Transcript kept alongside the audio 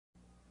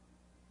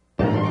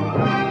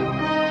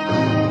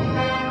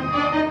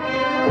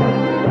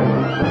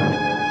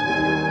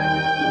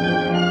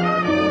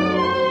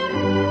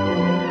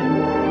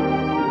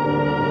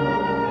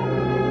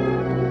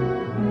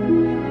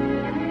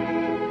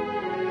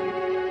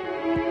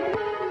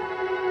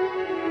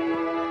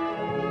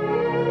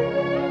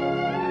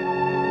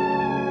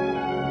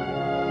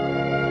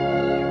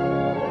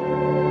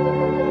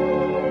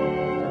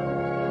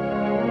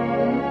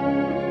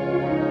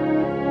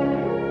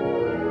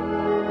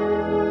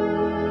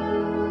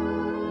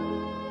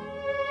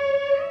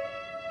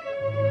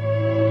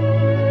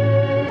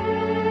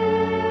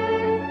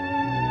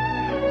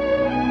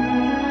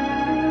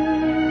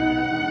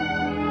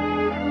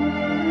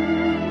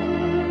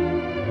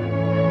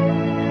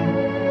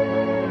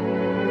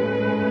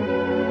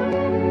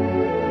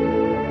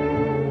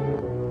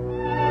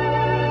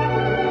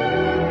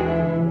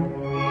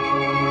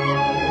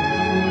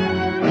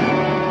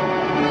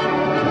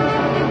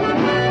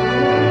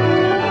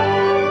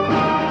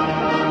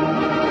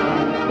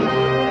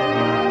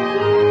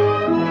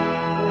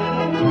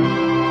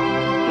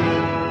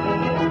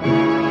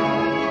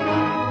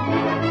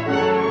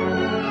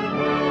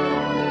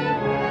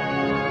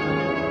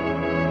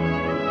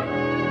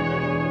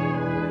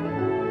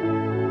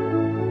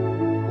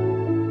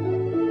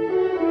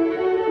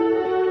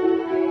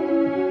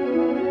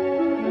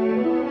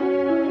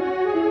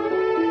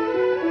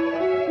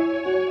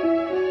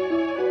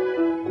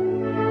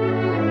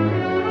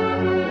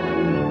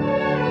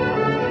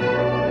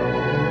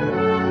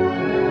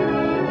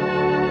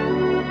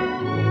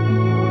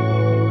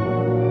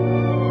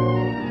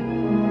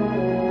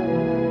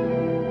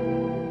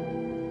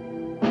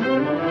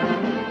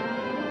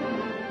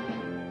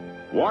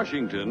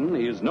Washington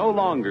is no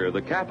longer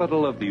the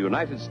capital of the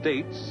United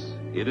States.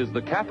 It is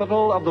the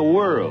capital of the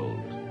world.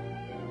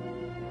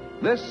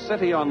 This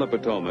city on the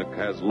Potomac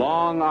has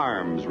long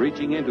arms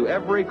reaching into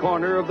every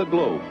corner of the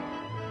globe.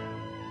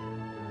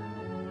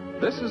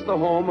 This is the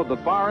home of the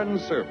Foreign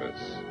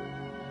Service.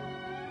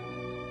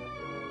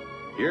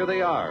 Here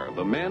they are,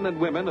 the men and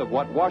women of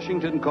what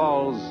Washington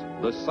calls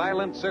the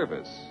Silent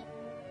Service.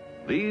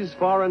 These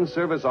Foreign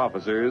Service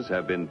officers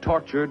have been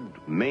tortured,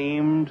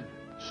 maimed,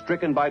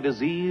 stricken by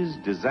disease,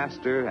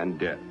 disaster, and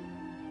death.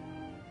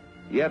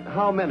 Yet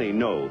how many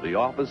know the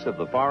office of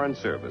the Foreign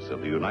Service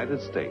of the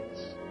United States?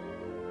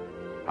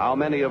 How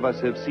many of us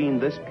have seen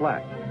this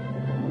plaque,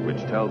 which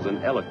tells an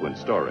eloquent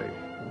story,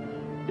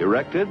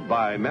 erected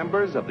by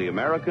members of the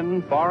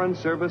American Foreign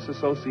Service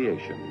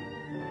Association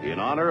in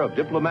honor of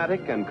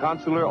diplomatic and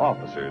consular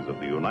officers of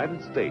the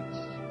United States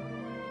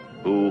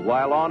who,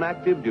 while on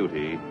active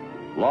duty,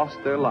 lost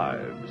their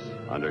lives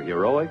under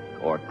heroic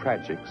or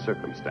tragic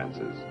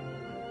circumstances.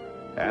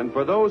 And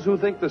for those who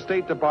think the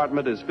State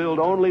Department is filled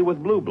only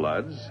with blue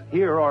bloods,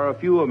 here are a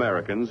few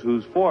Americans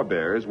whose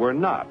forebears were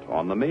not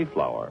on the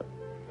Mayflower.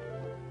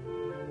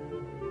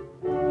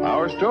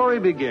 Our story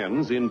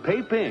begins in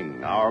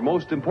Peiping, our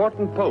most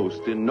important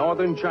post in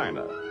northern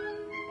China.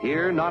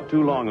 Here, not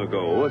too long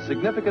ago, a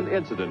significant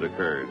incident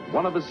occurred,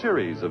 one of a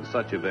series of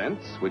such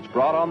events which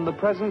brought on the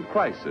present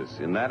crisis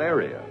in that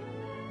area.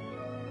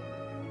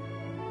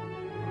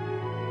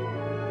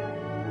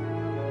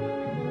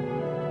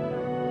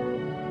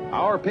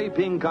 Our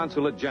Peiping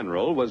Consulate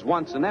General was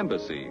once an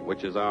embassy,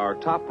 which is our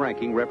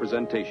top-ranking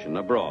representation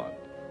abroad.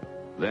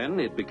 Then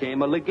it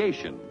became a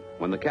legation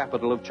when the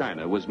capital of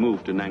China was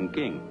moved to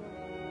Nanking.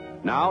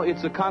 Now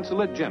it's a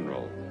consulate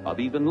general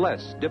of even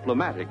less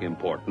diplomatic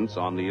importance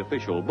on the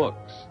official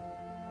books.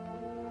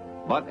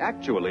 But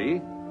actually,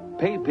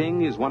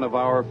 Peiping is one of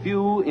our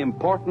few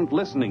important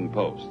listening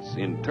posts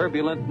in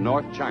turbulent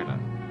North China.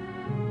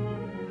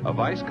 A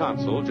vice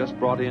consul just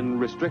brought in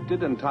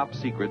restricted and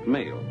top-secret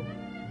mail.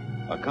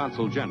 A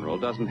consul general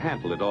doesn't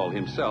handle it all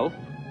himself.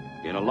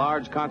 In a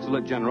large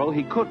consulate general,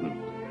 he couldn't.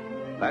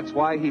 That's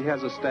why he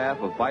has a staff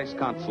of vice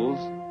consuls,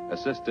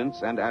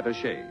 assistants, and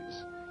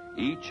attachés,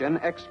 each an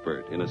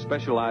expert in a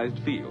specialized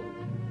field.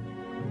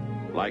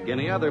 Like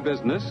any other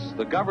business,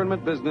 the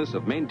government business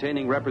of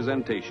maintaining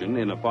representation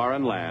in a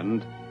foreign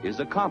land is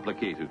a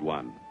complicated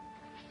one.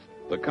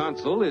 The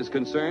consul is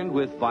concerned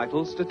with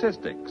vital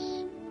statistics.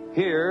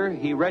 Here,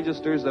 he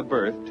registers a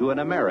birth to an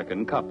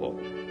American couple.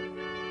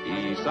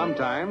 He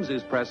sometimes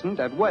is present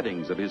at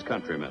weddings of his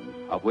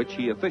countrymen, of which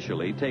he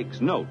officially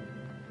takes note.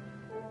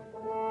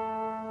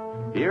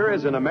 Here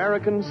is an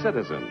American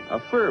citizen, a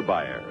fur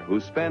buyer, who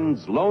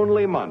spends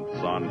lonely months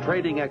on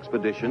trading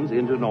expeditions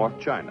into North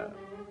China.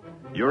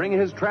 During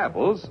his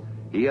travels,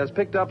 he has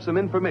picked up some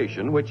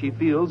information which he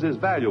feels is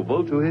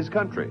valuable to his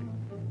country.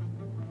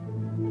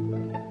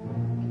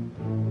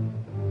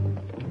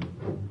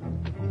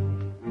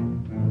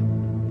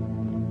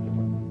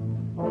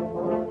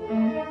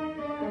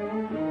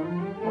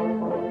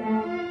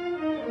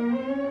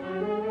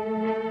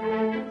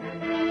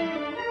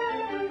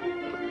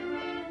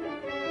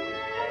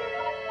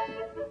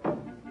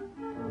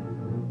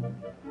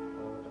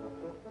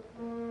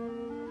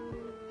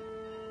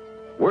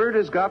 Word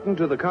has gotten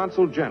to the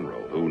Consul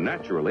General, who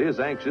naturally is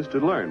anxious to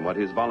learn what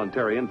his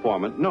voluntary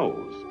informant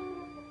knows.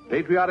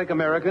 Patriotic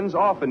Americans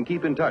often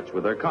keep in touch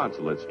with their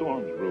consulates.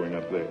 Storm's brewing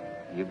up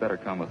there. You'd better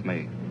come with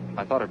me.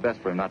 I thought it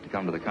best for him not to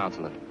come to the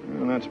consulate.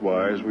 Well, that's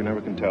wise. We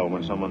never can tell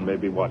when someone may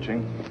be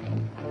watching.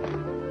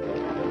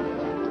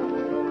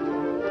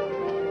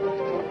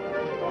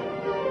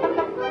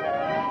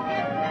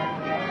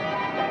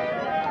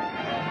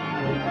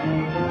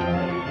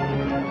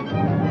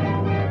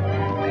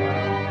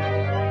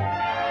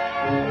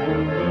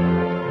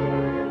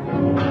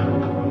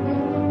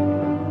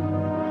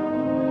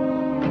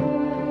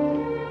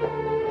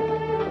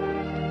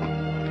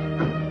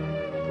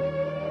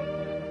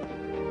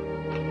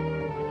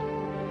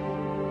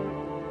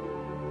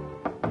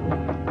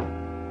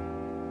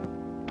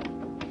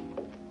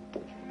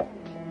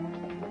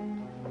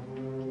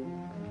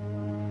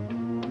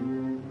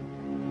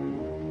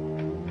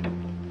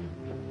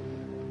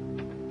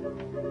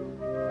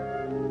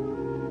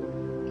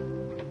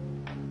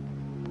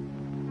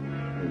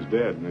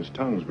 Dead, and his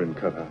tongue's been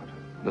cut out.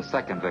 The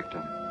second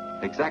victim.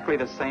 Exactly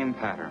the same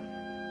pattern.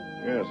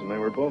 Yes, and they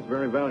were both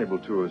very valuable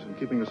to us in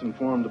keeping us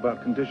informed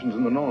about conditions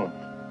in the north.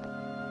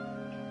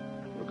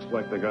 Looks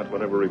like they got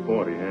whatever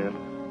report he had.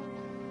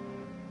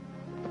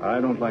 I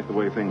don't like the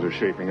way things are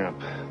shaping up.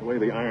 The way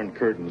the Iron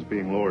Curtain's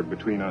being lowered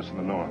between us and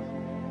the north.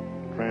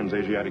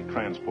 Trans-Asiatic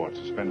transport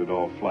suspended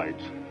all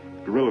flights.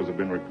 Guerrillas have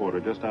been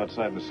reported just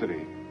outside the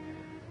city.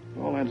 It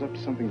all adds up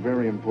to something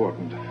very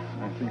important.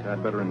 I think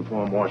I'd better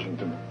inform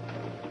Washington.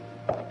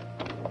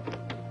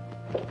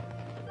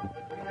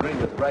 Agree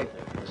with Wright.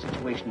 The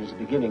situation is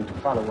beginning to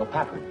follow a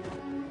pattern.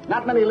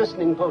 Not many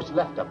listening posts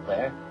left up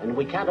there, and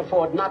we can't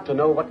afford not to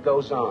know what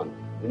goes on.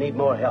 We need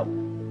more help.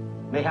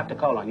 May have to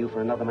call on you for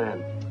another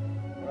man.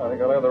 I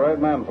think I'll have the right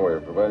man for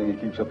you, providing he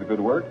keeps up the good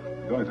work.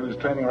 going through his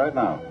training right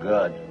now.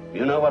 Good.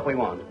 You know what we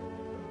want.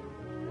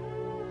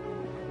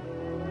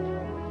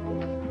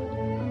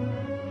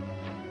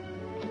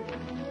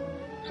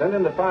 Send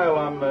in the file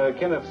on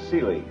Kenneth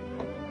Seeley.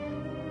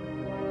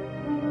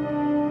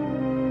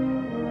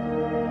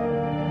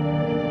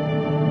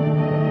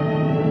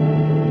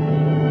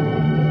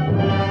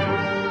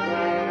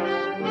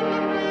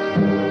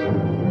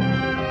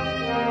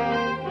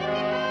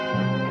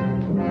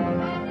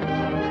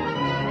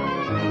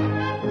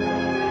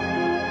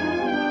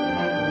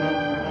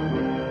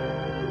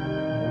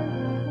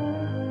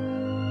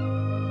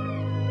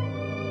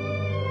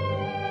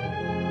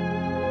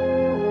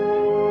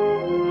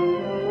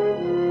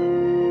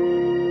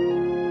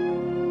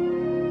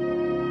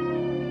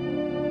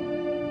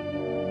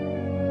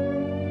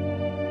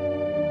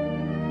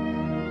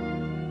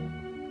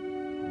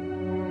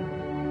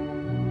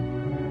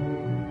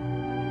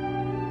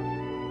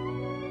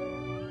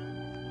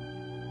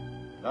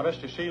 Now,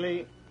 Mr.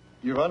 Seeley,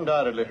 you've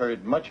undoubtedly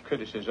heard much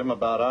criticism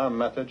about our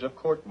methods of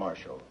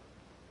court-martial.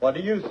 What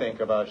do you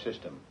think of our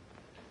system?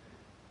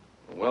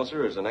 Well,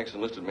 sir, as an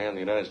ex-enlisted man in the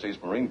United States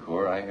Marine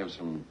Corps, I have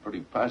some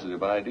pretty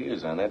positive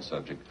ideas on that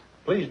subject.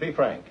 Please be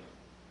frank.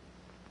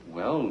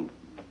 Well,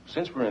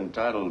 since we're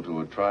entitled to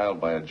a trial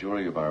by a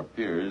jury of our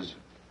peers,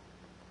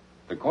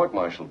 the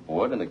court-martial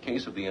board, in the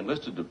case of the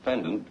enlisted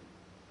defendant,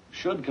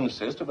 should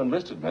consist of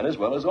enlisted men as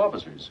well as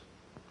officers.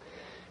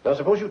 Now,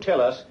 suppose you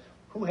tell us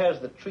who has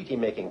the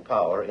treaty-making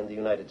power in the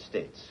United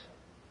States?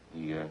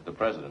 The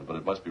president, but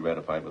it must be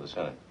ratified by the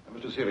Senate.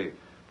 Mr. Seeley,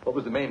 what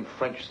was the main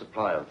French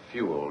supply of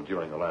fuel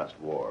during the last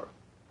war?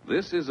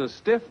 This is a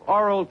stiff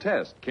oral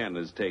test Ken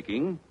is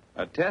taking,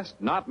 a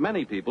test not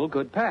many people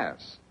could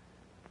pass.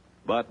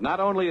 But not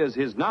only is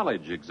his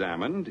knowledge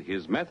examined,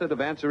 his method of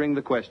answering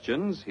the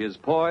questions, his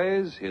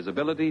poise, his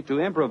ability to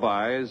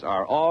improvise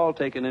are all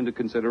taken into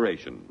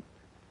consideration.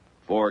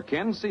 For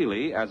Ken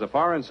Seeley, as a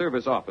Foreign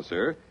Service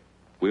officer,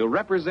 will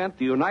represent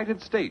the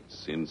United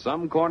States in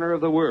some corner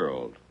of the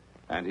world,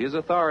 and his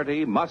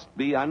authority must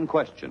be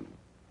unquestioned.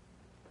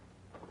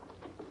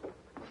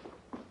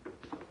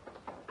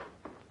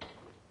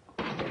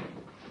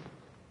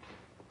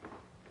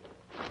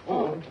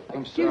 Oh,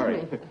 I'm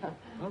sorry.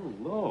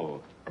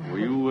 Hello. Were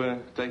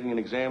you taking an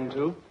exam,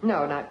 too?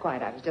 No, not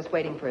quite. I was just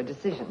waiting for a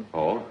decision.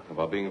 Oh,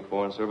 about being a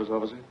Foreign Service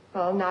officer?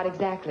 Well, not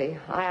exactly.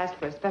 I asked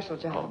for a special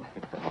job.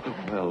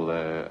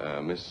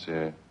 Well, Miss,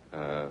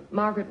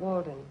 Margaret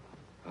Walden.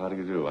 How do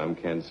you do? I'm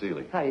Ken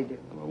Seeley. How do you do?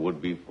 I'm a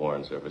would-be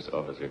Foreign Service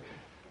officer.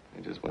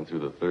 I just went through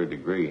the 3rd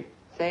degree.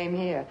 Same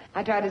here.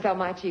 I tried to sell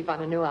my chief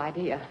on a new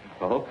idea.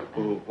 Oh?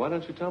 Well, why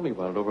don't you tell me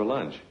about it over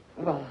lunch?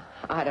 Well,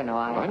 I don't know.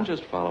 I'm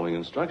just following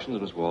instructions,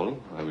 Miss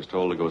Walden. I was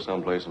told to go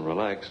someplace and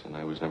relax, and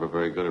I was never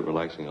very good at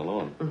relaxing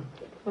alone.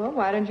 Well,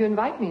 why don't you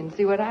invite me and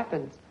see what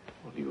happens?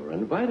 Well, you were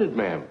invited,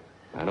 ma'am.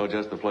 I know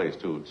just the place,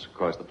 too. It's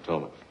across the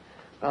Potomac.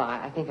 Well,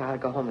 I think I ought to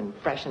go home and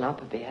freshen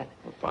up a bit.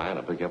 Well, fine.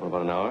 I'll pick you up in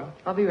about an hour.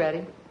 I'll be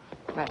ready.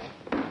 Right.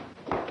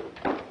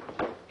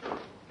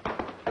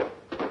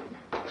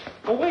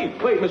 Oh,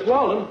 wait, Miss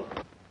Walden.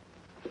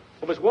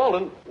 Oh, Miss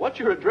Walden, what's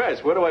your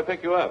address? Where do I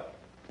pick you up?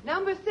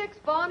 Number 6,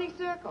 Barney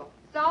Circle,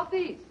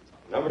 southeast.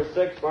 Number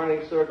 6,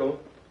 Barney Circle,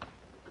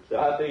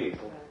 southeast.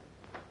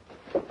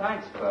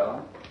 Thanks,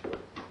 Phil.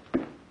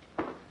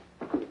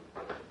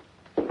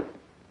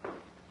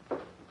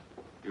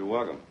 You're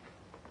welcome.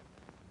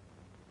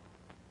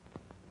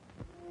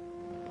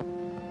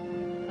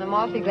 I'm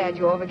awfully glad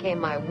you overcame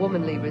my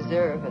womanly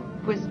reserve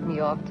and whisked me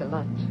off to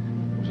lunch.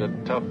 It was a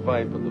tough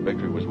fight, but the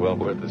victory was well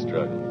worth the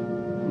struggle.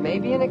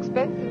 Maybe an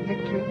expensive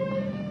victory.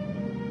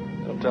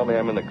 Don't tell me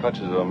I'm in the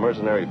clutches of a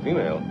mercenary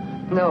female.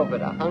 No,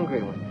 but a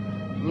hungry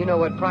one. You know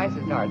what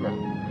prices are now.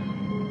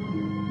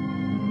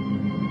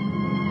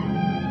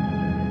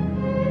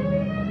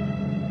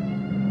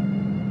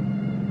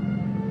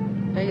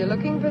 Are you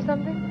looking for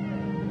something?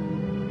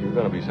 If you're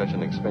going to be such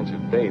an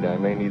expensive date, I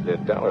may need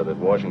that dollar that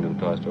Washington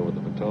tossed over the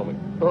Potomac.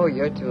 Oh,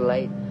 you're too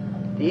late.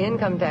 The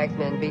income tax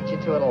men beat you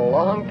to it a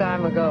long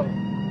time ago.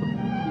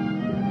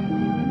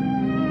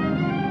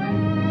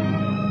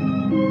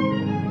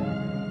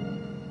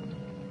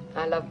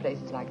 I love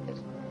places like this.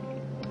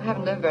 I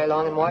haven't lived very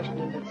long in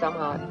Washington, but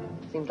somehow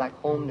it seems like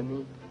home to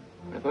me.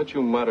 I thought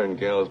you modern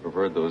gals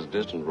preferred those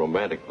distant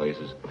romantic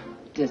places.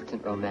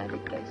 Distant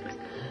romantic places.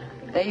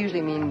 They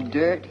usually mean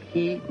dirt,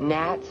 heat,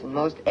 gnats, and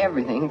most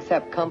everything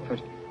except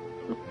comfort.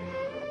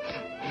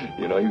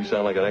 You know, you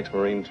sound like an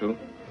ex-Marine, too.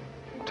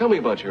 Tell me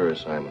about your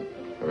assignment.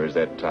 Or is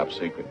that top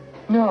secret?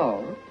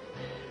 No.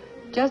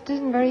 Just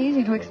isn't very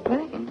easy to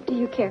explain. Do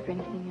you care for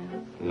anything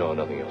else? No,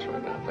 nothing else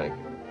right now, thank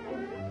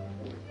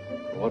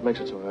you. What makes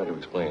it so hard to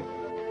explain?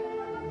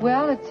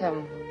 Well, it's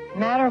a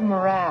matter of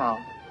morale.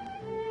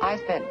 I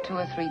spent 2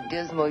 or 3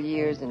 dismal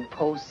years in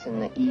posts in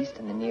the East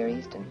and the Near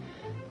East, and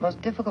the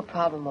most difficult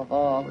problem of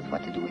all was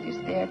what to do with your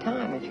spare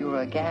time if you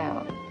were a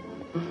gal.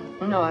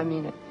 No, I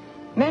mean it.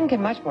 Men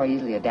can much more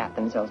easily adapt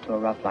themselves to a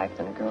rough life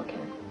than a girl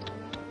can.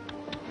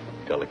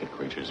 Delicate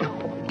creatures.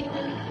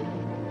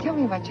 Tell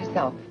me about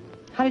yourself.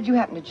 How did you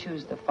happen to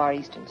choose the Far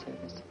Eastern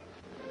Service?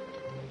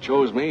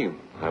 chose me.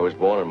 I was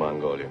born in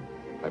Mongolia.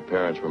 My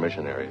parents were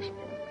missionaries.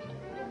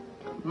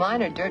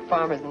 Mine are dirt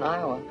farmers in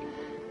Iowa.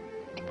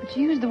 But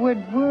you used the word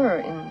were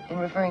in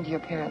referring to your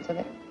parents, are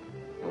they?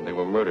 Well, they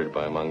were murdered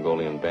by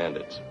Mongolian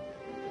bandits.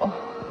 Oh,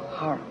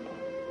 horrible.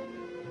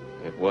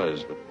 It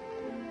was, but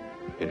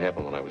it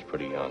happened when I was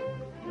pretty young.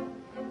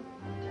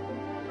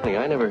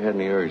 I never had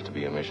any urge to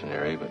be a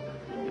missionary, but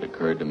it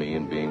occurred to me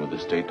in being with the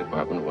State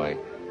Department, why,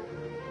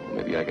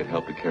 maybe I could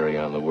help to carry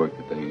on the work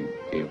that they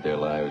gave their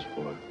lives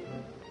for.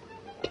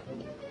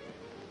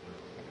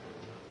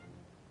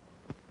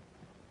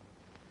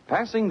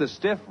 Passing the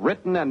stiff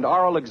written and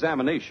oral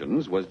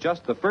examinations was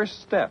just the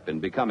first step in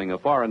becoming a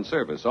Foreign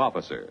Service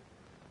officer.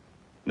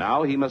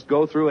 Now he must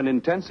go through an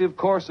intensive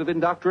course of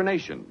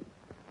indoctrination,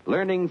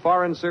 learning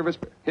Foreign Service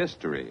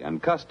history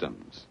and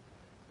customs,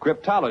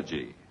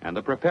 cryptology, and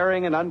the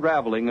preparing and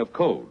unraveling of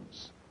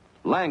codes,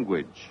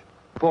 language,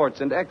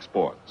 imports and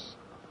exports,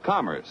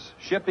 commerce,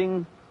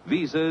 shipping,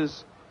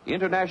 visas,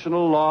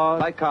 international law,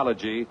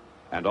 psychology,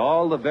 and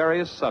all the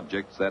various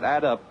subjects that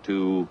add up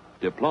to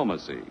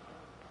diplomacy.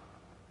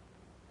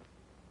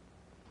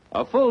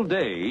 A full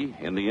day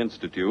in the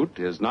Institute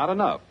is not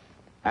enough.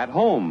 At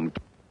home...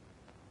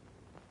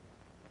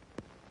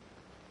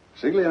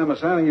 Siegley, I'm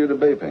assigning you to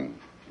Beiping.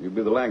 You'll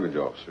be the language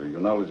officer. Your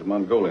knowledge of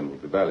Mongolian will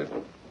be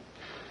valuable.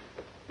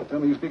 But tell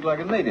me you speak like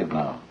a native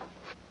now.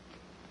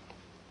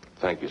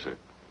 Thank you, sir.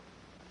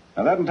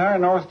 Now, that entire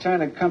North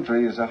China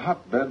country is a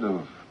hotbed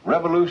of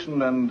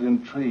revolution and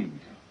intrigue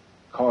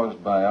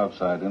caused by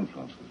outside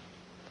influences.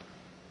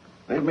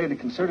 They've made a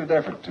concerted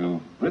effort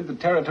to rid the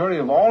territory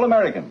of all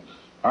Americans.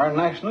 Our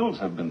nationals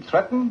have been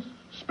threatened,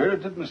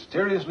 spirited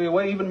mysteriously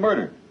away, even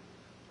murdered.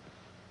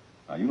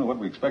 Now, you know what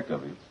we expect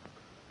of you.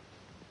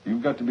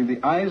 You've got to be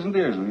the eyes and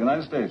ears of the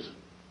United States.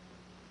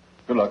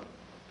 Good luck.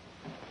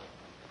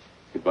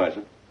 Goodbye,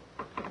 sir.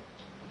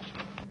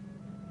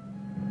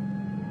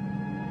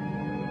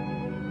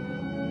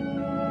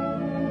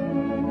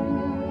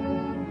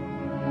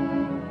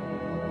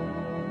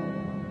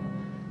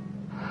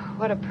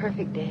 What a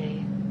perfect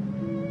day.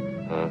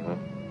 Uh-huh.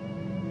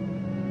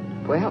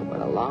 Well, what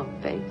a long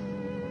face.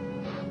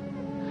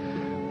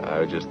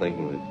 I was just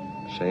thinking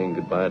that saying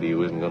goodbye to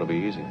you isn't going to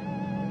be easy.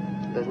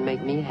 Doesn't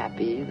make me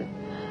happy either.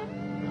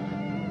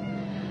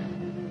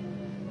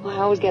 Well,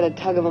 I always get a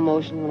tug of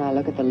emotion when I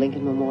look at the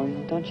Lincoln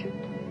Memorial, don't you?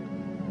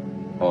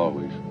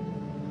 Always.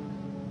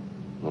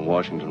 The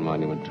Washington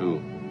Monument, too.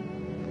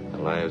 The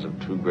lives of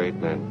two great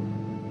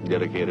men,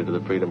 dedicated to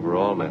the freedom for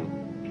all men.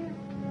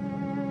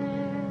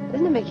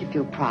 Doesn't it make you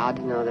feel proud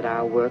to know that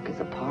our work is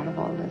a part of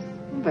all this?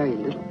 A very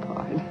little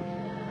part.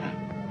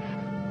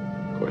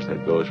 Of course,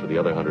 that goes for the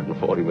other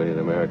 140 million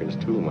Americans,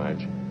 too,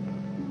 Marge.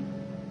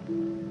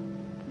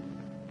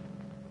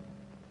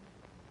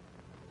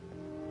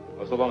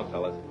 Oh, so long,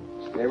 fellas.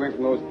 Stay away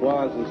from those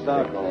bars and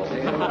stockholders.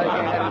 They don't take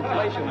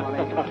inflation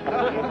money.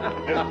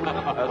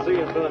 I'll see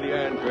you in front of the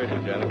Iron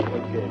Curtain, Janet.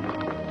 Okay.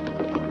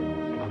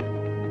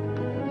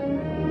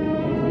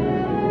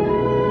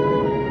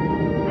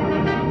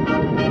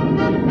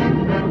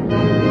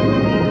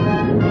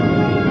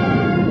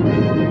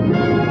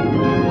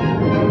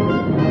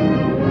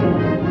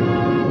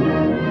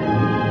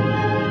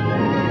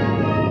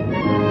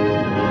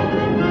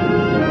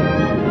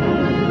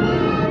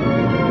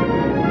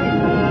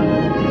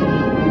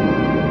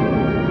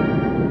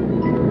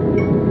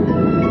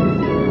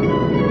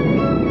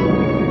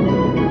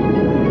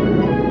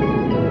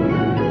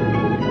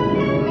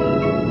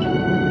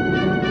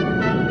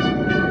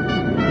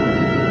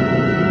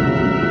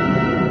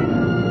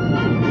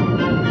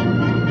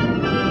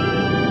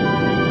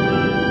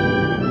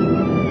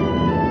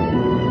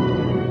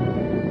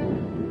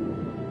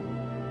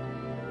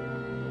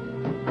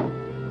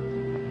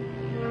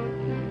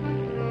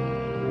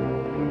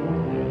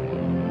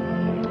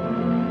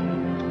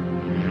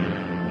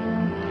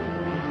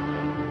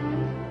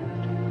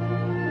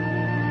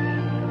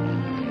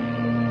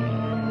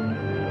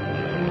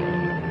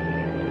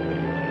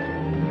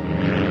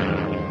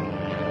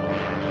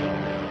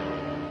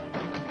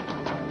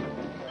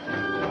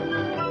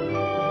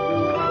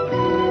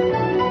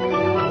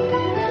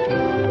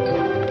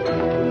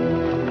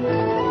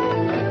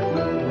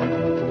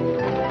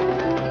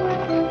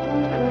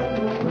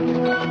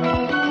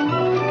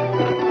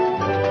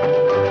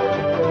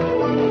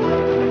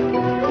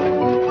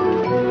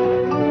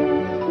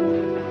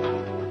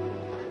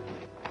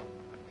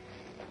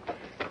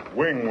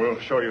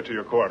 Show you to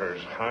your quarters.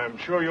 I'm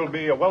sure you'll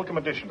be a welcome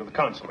addition to the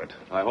consulate.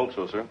 I hope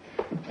so, sir.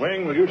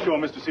 Wing, will you show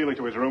Mr. Seeley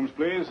to his rooms,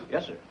 please?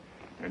 Yes, sir.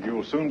 And you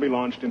will soon be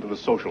launched into the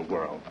social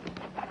world.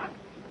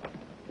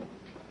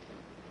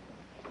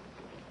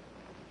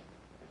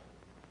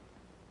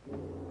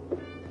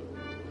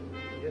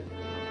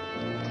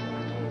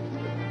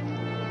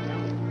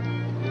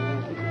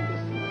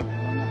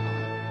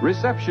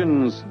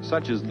 Receptions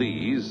such as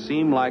these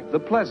seem like the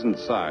pleasant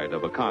side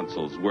of a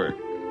consul's work.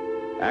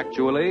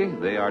 Actually,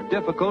 they are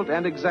difficult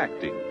and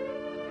exacting.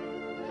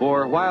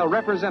 For while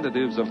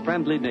representatives of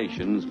friendly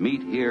nations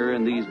meet here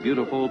in these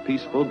beautiful,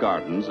 peaceful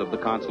gardens of the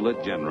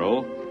Consulate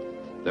General,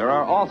 There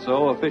are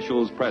also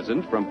officials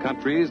present from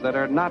countries that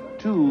are not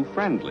too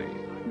friendly.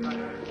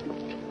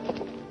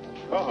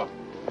 Oh,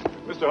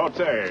 Mr.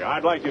 Hote,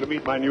 I'd like you to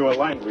meet my new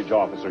language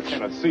officer,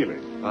 Kenneth Seeley.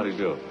 How do you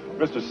do?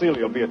 Mr.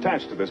 Seeley will be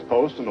attached to this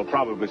post and will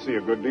probably see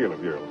a good deal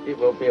of you. It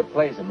will be a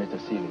pleasure, Mr.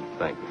 Seeley.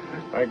 Thank you.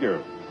 Thank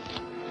you.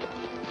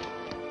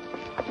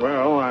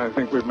 Well, I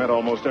think we've met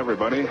almost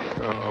everybody.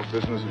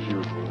 Business as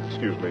usual.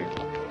 Excuse me.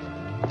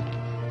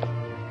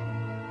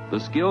 The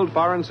skilled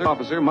foreign service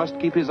officer must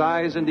keep his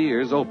eyes and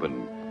ears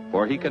open,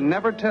 for he can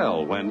never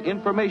tell when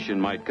information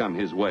might come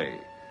his way.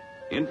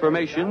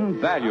 Information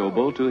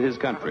valuable to his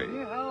country.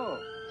 Well,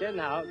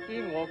 China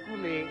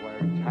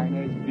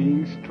is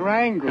being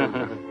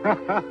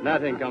strangled.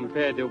 Nothing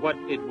compared to what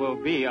it will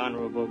be,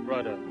 honorable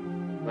brother,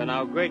 when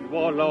our great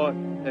warlord,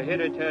 the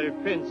hereditary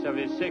prince of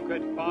his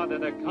sacred father,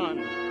 the Khan,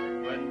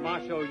 when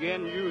Marshal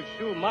Yen Yu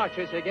Shu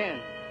marches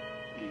again.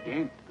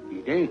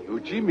 이게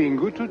요지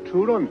민구투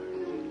투론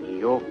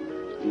이요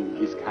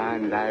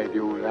징기스칸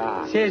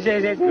라디오라. Shen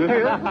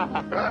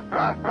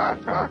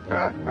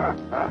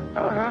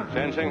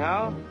Sheng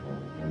Hao?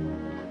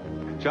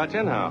 Cha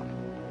Chen Hao?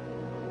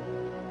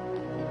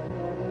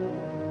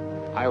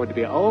 I would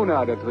be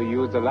honored to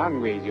use the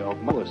language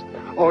of most,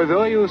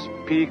 although you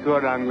speak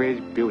your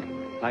language beautifully.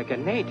 Like a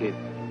native.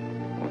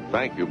 Well,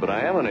 thank you, but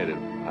I am a native.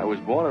 I was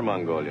born in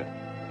Mongolia.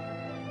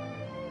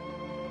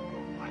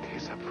 What a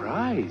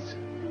surprise.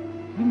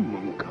 In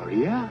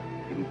Mongolia?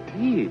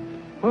 Indeed.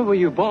 Where were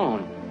you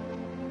born?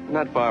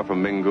 Not far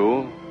from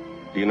Mingu.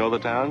 Do you know the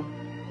town?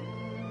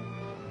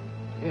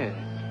 Yes.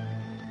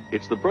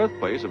 It's the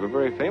birthplace of a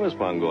very famous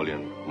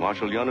Mongolian,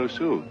 Marshal Yanu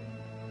Su.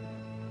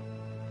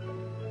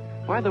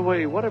 By the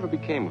way, whatever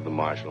became of the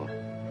Marshal?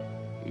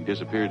 He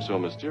disappeared so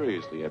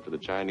mysteriously after the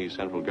Chinese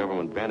central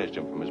government banished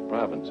him from his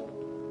province.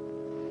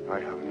 I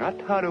have not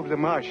heard of the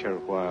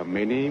marshal for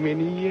many,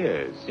 many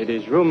years. It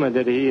is rumored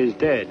that he is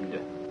dead.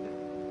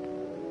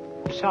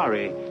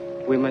 Sorry,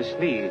 we must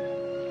leave.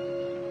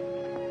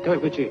 对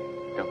不起。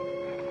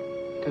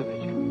对不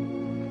起。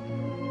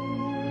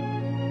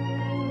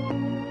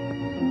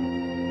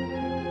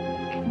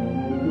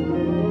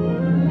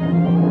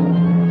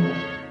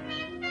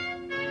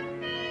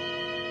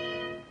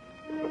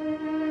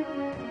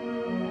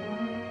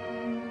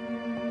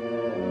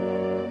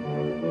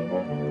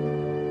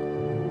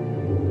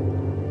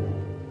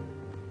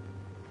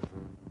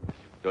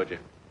Don't you?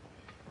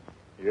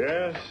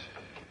 Yes,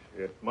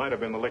 it might have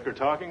been the liquor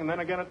talking, and then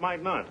again it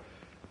might not.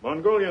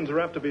 Mongolians are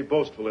apt to be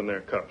boastful in their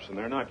cups, and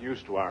they're not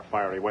used to our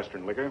fiery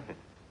Western liquor.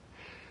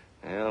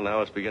 Well, now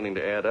it's beginning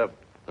to add up.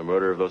 The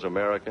murder of those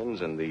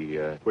Americans and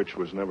the, Which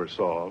was never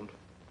solved.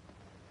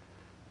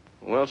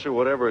 Well, sir,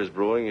 whatever is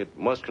brewing, it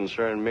must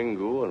concern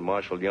Mingu and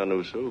Marshal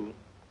Yanu Su.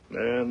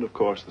 And, of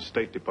course, the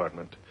State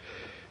Department.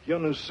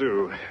 Yunu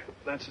Su,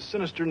 that's a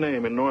sinister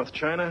name in North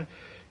China.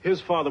 His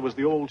father was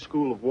the old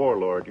school of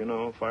warlord, you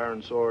know, fire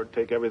and sword,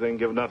 take everything,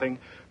 give nothing.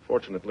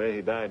 Fortunately,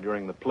 he died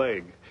during the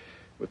plague.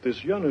 But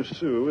this Yunu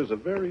Su is a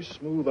very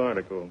smooth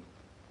article.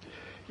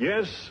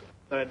 Yes,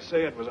 I'd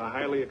say it was a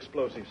highly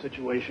explosive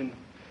situation.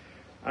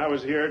 I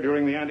was here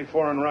during the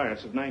anti-foreign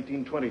riots of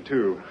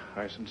 1922.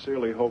 I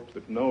sincerely hope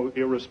that no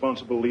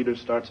irresponsible leader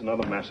starts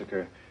another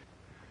massacre.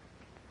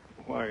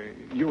 Why,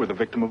 you were the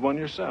victim of one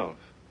yourself.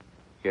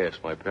 Yes,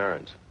 my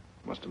parents.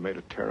 Must have made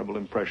a terrible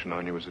impression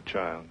on you as a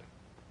child.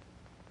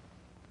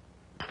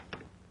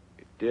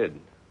 It did.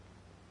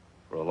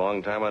 For a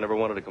long time, I never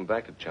wanted to come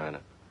back to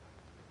China.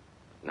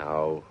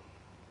 Now,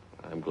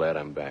 I'm glad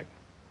I'm back.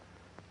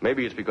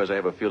 Maybe it's because I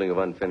have a feeling of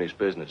unfinished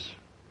business,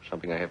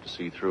 something I have to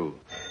see through.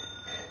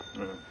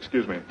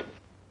 Excuse me.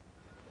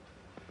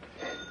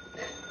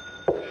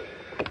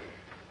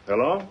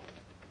 Hello?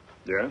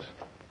 Yes?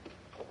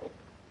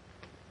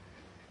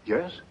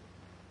 Yes?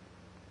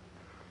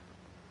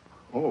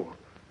 Oh,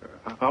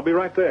 I'll be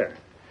right there.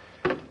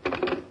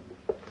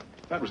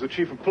 That was the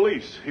chief of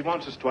police. He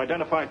wants us to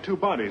identify two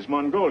bodies,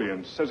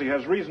 Mongolians. Says he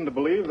has reason to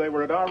believe they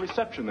were at our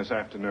reception this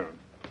afternoon.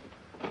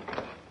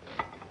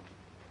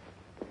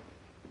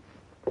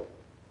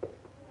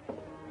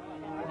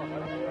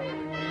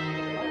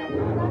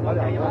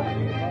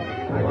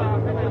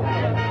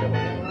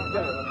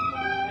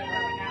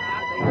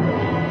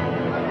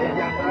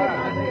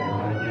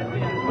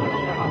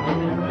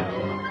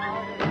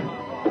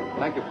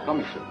 Thank you for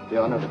coming, sir. They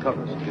are under the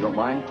covers. If you don't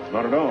mind.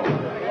 Not at all.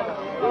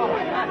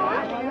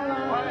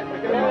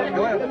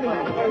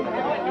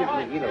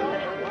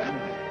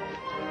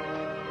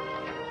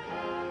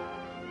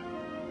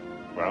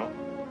 Well?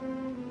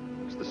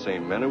 It's the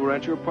same men who were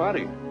at your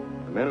party.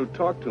 The men who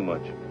talk too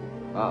much.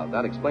 Ah,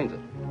 that explains it.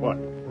 What?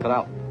 Cut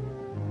out.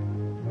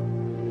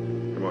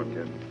 Come on,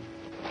 kid.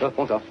 Sure,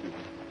 won't I?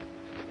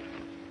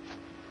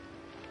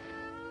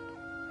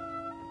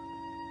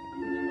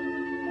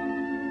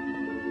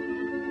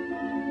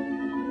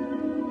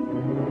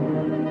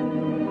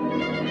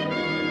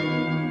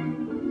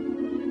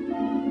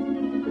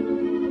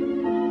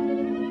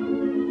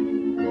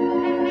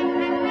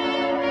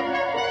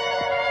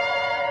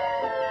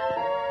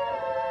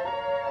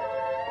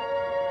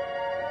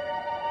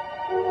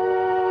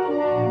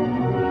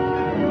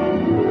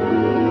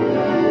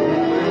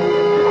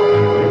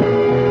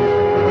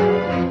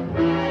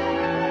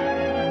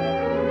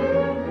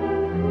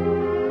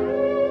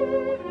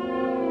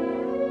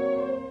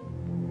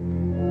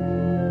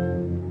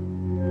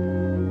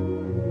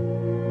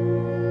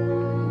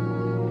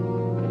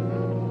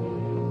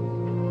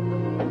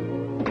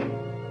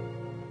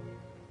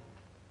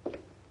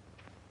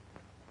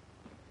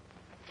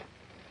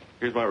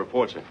 Here's my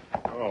report, sir.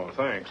 Oh,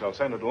 thanks. I'll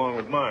send it along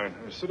with mine.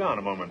 Sit down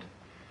a moment.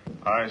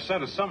 I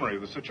sent a summary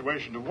of the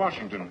situation to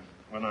Washington.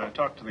 When I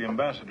talked to the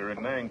ambassador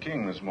at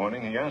Nanking this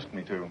morning, he asked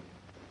me to.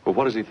 Well,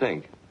 what does he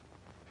think?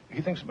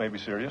 He thinks it may be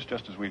serious,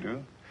 just as we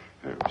do.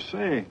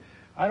 Say,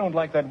 I don't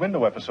like that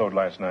window episode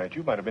last night.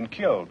 You might have been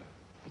killed.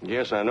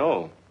 Yes, I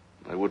know.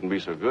 That wouldn't be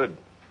so good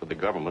for the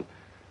government.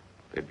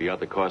 They'd be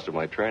out the cost of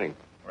my training.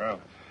 Well,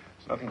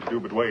 it's nothing to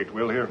do but wait.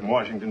 We'll hear from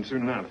Washington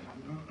soon enough.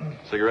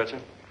 Cigarette, sir?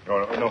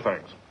 Oh, no,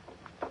 thanks.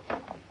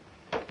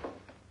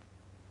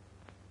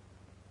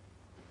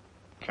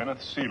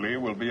 Kenneth Seeley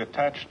will be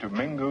attached to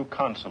Mingu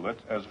Consulate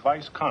as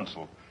vice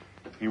consul.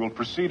 He will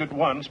proceed at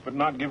once, but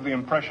not give the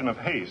impression of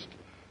haste.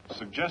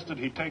 Suggested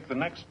he take the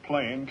next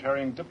plane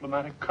carrying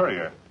diplomatic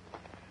courier.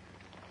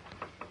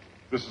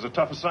 This is a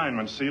tough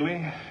assignment,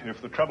 Seeley.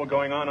 If the trouble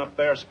going on up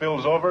there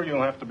spills over,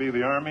 you'll have to be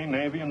the Army,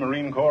 Navy, and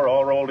Marine Corps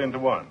all rolled into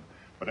one.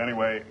 But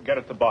anyway, get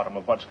at the bottom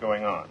of what's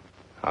going on.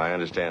 I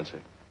understand, sir.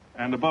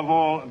 And above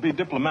all, be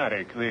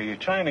diplomatic. The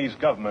Chinese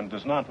government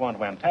does not want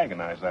to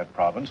antagonize that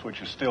province,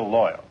 which is still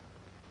loyal.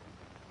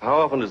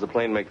 How often does the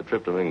plane make the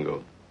trip to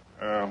Mingo?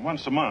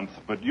 Once a month,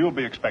 but you'll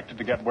be expected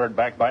to get word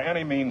back by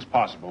any means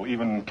possible,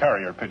 even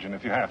carrier pigeon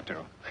if you have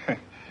to.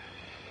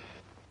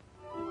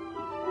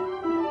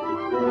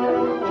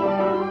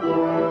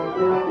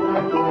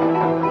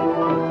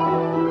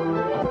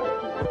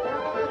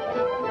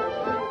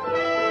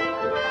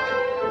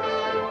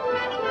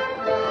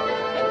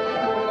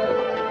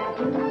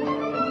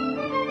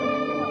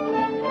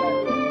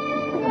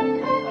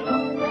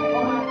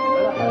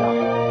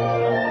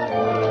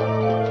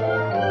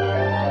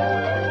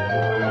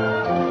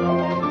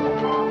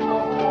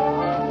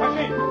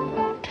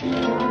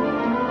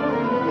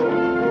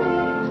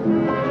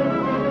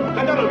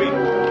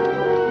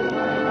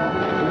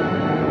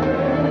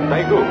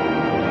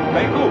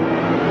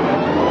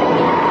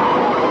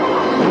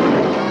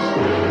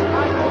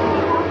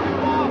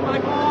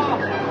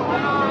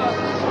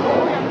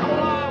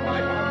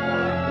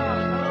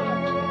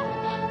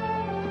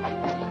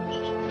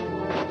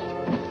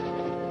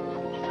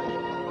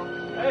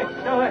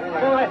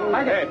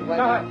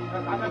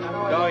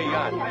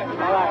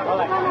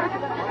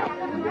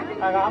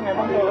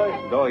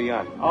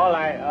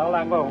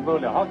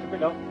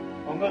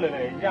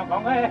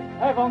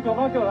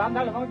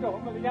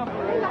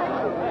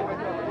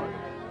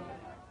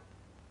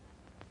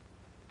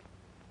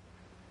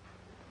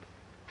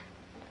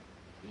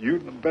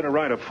 You'd better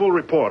write a full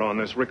report on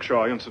this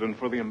rickshaw incident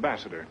for the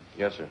ambassador.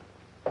 Yes, sir.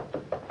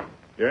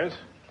 Yes?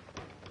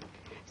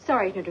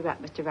 Sorry to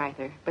interrupt, Mr.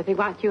 Reither, but they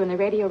want you in the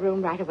radio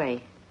room right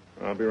away.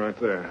 I'll be right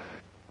there.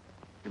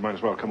 You might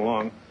as well come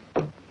along.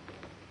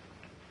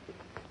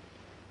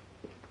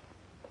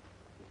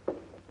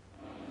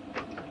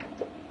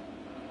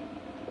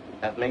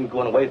 That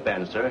Mingu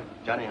waistband, sir.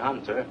 Johnny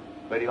Hunt, sir.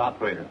 Radio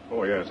operator.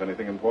 Oh, yes.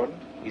 Anything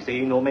important? He said,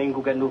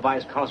 Mingu get new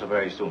vice consul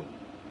very soon.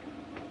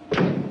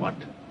 What?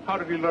 How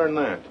did he learn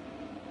that?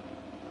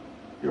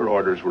 Your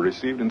orders were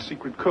received in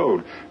secret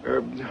code.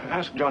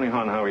 Ask Johnny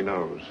Han how he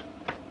knows.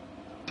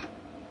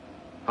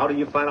 How did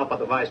you find out about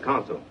the vice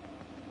consul?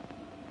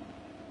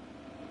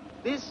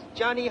 This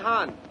Johnny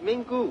Han,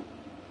 Mingu.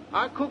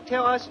 Our cook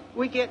tell us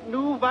we get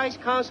new vice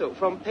consul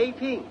from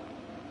Peiping.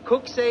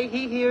 Cook say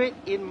he hear it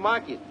in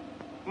market.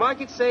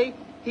 Market say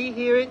he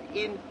hear it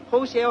in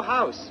wholesale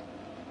house.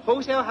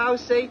 Wholesale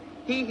house say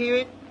he hear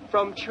it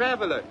from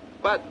traveler,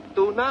 but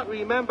do not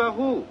remember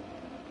who.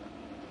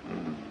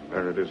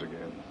 There it is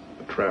again.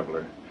 The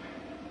traveler.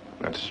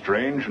 That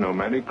strange,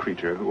 nomadic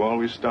creature who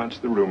always starts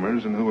the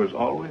rumors and who is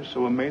always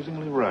so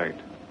amazingly right.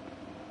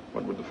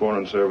 What would the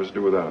Foreign Service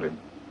do without him?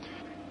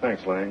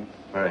 Thanks, Lang.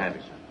 Very happy,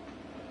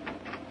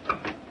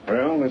 sir.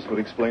 Well, this would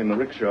explain the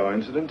rickshaw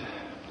incident.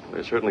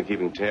 They're certainly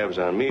keeping tabs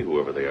on me,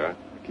 whoever they are.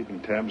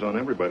 Keeping tabs on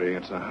everybody.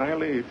 It's a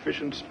highly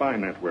efficient spy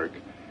network.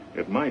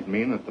 It might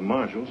mean that the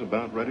marshal's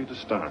about ready to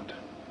start.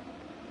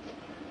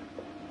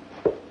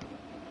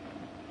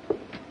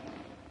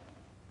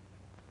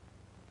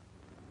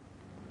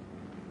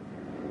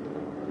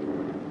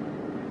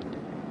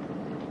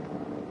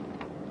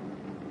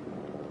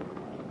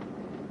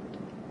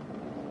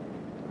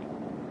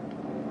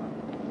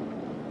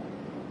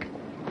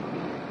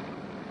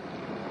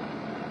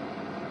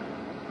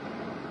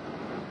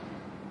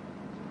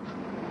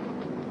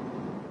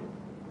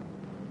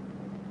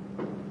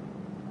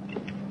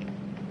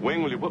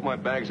 Wing, will you put my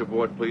bags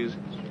aboard, please?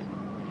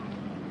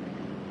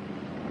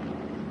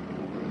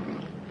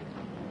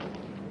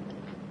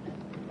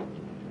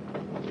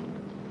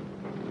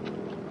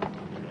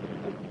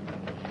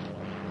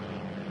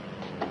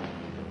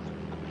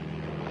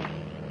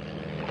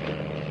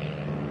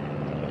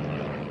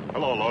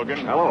 Hello,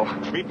 Logan. Hello.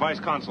 Meet Vice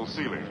Consul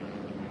Seeley.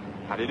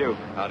 How do you do?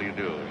 How do you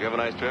do? Did you have a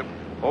nice trip?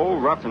 Oh,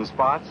 rough in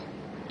spots.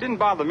 Didn't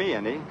bother me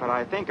any, but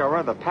I think our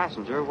other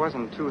passenger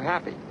wasn't too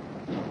happy.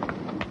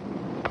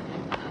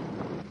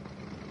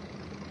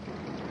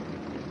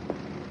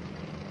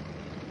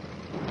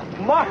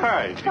 My!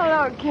 Marge.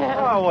 Hello, Ken.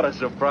 Oh, what a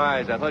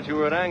surprise. I thought you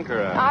were at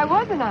Ankara. I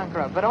was in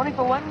Ankara, but only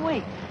for 1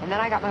 week. And then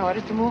I got my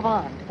orders to move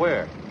on.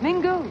 Where?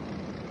 Mingu.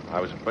 I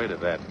was afraid of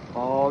that.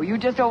 Oh, you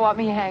just don't want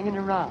me hanging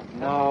around.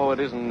 No, it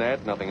isn't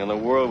that. Nothing in the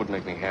world would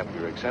make me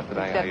happier except that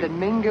Except that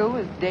Mingu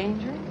is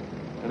dangerous?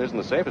 It isn't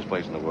the safest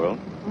place in the world.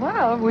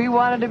 Well, we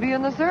wanted to be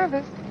in the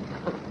service.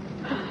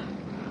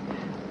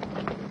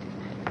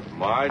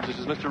 Marge, this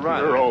is Mr.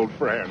 Riley. We're old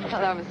friends.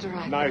 Hello, Mr.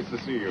 Riley. Nice to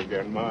see you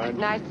again, Marge.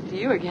 Nice to see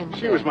you again,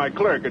 She was my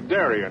clerk at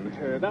Darien.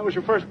 That was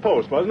your first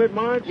post, wasn't it,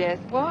 Marge? Yes,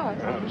 it was.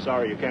 I'm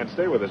sorry you can't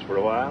stay with us for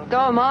a while. So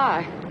am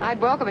I.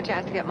 I'd welcome a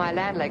chance to get my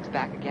land legs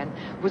back again.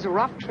 It was a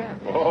rough trip.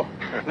 Oh.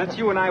 Let's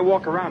you and I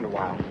walk around a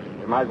while.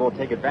 We might as well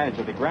take advantage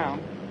of the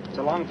ground. It's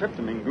a long trip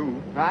to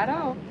Mingu.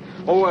 Righto.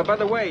 Oh, by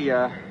the way,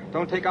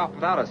 don't take off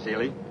without us,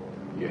 Haley.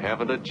 You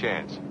haven't a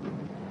chance.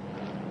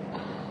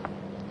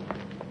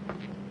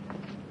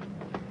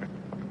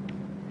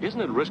 Isn't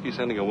it risky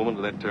sending a woman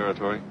to that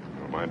territory?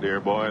 Well, my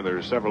dear boy,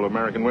 there's several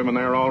American women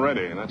there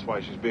already, and that's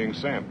why she's being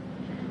sent.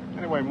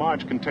 Anyway,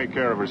 Marge can take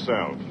care of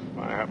herself.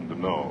 I happen to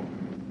know.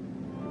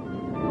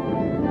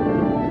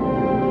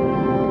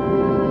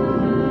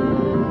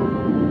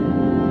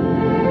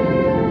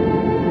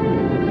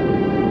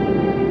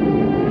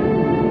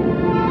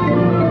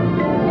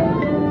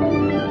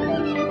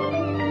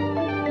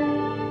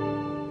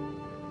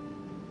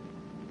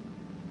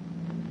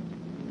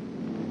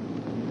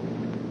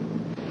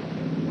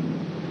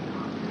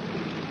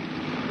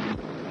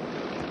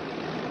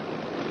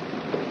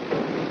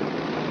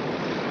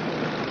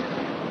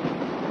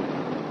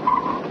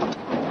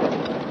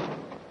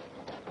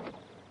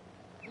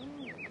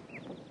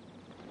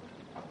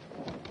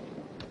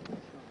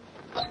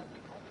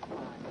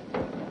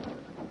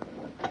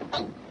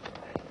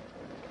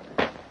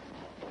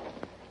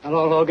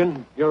 Hello,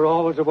 Logan. You're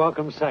always a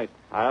welcome sight.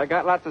 I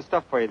got lots of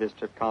stuff for you this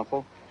trip,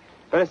 Consul.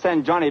 Better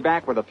send Johnny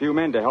back with a few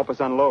men to help us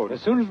unload.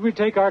 As soon as we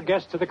take our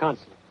guests to the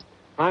consulate.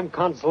 I'm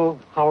Consul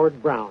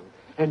Howard Brown.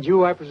 And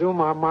you, I presume,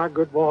 are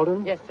Margaret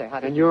Walden? Yes, sir.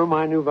 And you're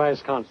my new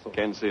vice consul.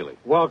 Ken Seeley.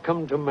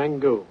 Welcome to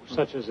Mingu,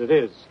 such as it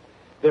is.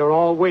 They're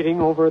all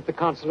waiting over at the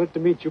consulate to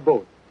meet you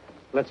both.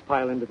 Let's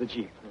pile into the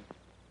jeep.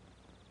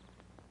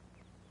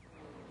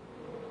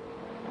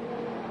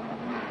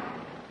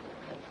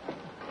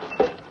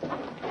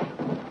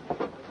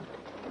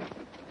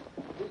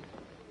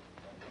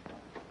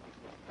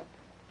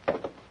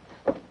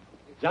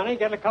 Johnny,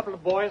 get a couple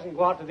of boys and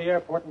go out to the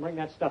airport and bring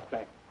that stuff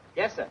back.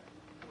 Yes, sir.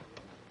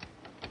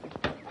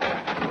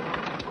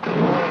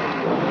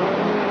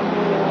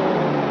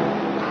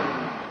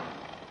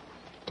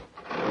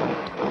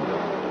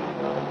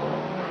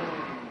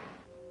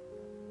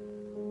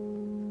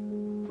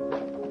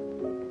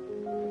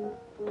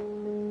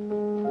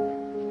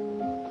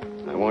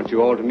 I want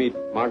you all to meet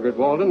Margaret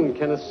Walden and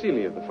Kenneth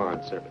Seeley of the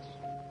Foreign Service.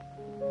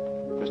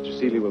 Mr.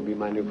 Seeley will be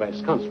my new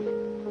vice consul.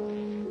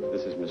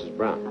 This is Mrs.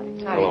 Brown.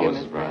 How do you do,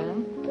 Miss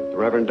Brown? The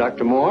Reverend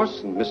Dr.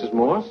 Morse and Mrs.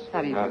 Morse.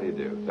 How do you do? How do you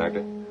do,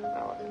 Doctor?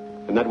 How are you?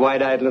 And that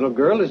wide-eyed little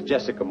girl is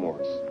Jessica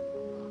Morse.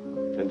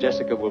 And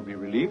Jessica will be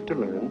relieved to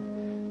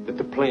learn that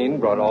the plane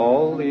brought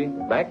all the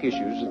back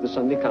issues of the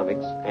Sunday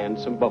comics and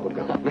some bubble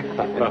gum.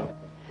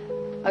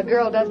 A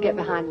girl does get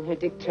behind in her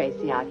Dick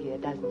Tracy out here,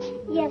 doesn't she?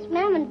 Yes,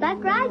 ma'am, and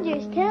Buck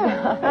Rogers,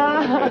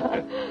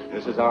 too.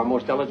 This is our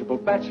most eligible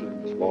bachelor,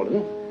 Miss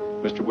Walden,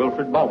 Mr.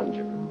 Wilfred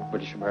Bollinger,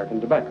 British American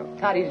Tobacco.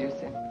 How do you do,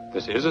 sir?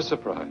 This is a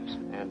surprise.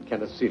 And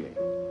Kenneth Seeley.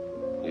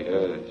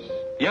 Yes.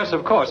 Yes,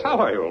 of course. How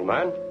are you, old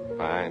man?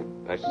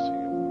 Fine. Nice to see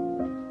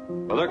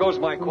you. Well, there goes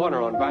my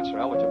corner on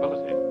bachelor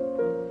eligibility.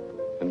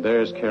 And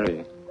there's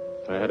Carrie.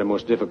 I had a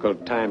most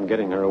difficult time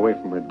getting her away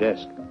from her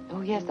desk.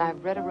 Oh, yes,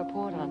 I've read a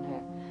report on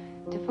her.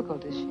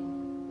 Difficult, is she?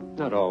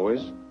 Not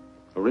always.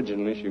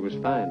 Originally, she was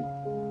fine.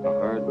 A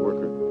hard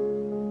worker.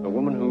 A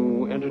woman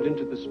who entered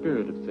into the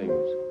spirit of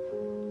things.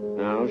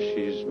 Now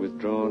she's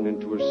withdrawn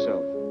into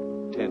herself.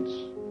 Tense,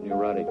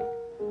 neurotic.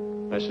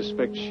 I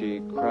suspect she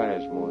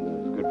cries more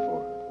than is good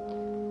for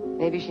her.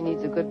 Maybe she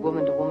needs a good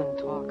woman-to-woman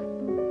talk.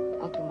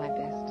 I'll do my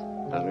best.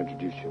 I'll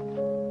introduce you.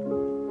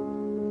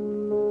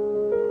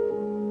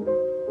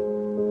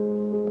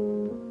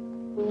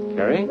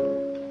 Carrie,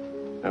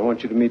 I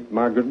want you to meet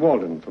Margaret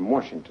Walden from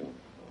Washington.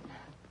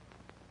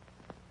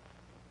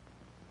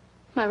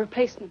 My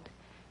replacement.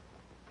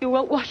 You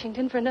wrote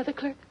Washington for another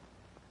clerk?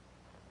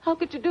 How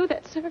could you do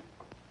that, sir?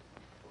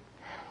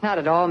 Not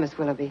at all, Miss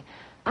Willoughby.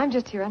 I'm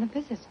just here on a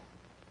visit.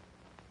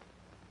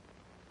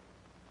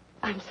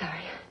 I'm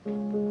sorry.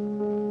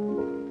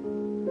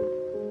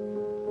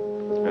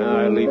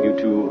 I'll leave you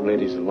two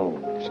ladies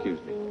alone. Excuse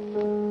me.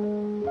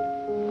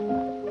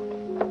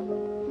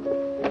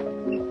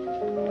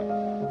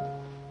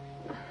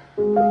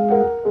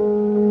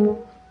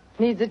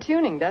 Needs a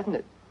tuning, doesn't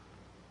it?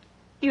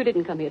 You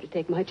didn't come here to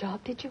take my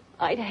job, did you?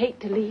 I'd hate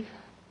to leave.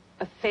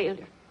 A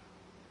failure.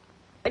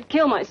 I'd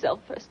kill myself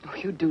first. Oh,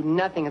 you do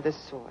nothing of the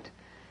sort.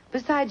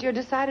 Besides, you're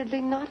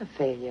decidedly not a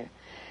failure.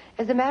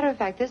 As a matter of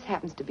fact, this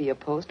happens to be a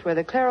post where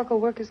the clerical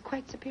work is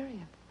quite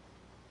superior.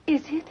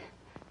 Is it?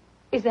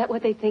 Is that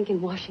what they think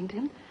in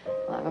Washington?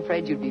 Well, I'm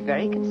afraid you'd be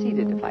very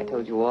conceited if I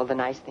told you all the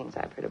nice things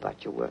I've heard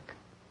about your work.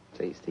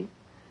 So you see?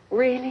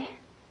 Really?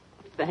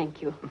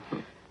 Thank you.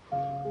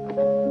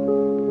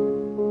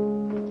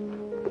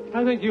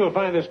 I think you'll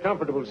find this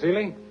comfortable,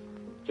 Seeley.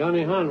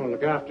 Johnny Hahn will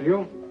look after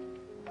you.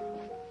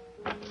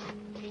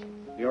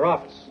 Your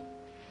office.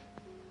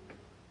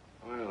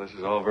 Well, this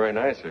is all very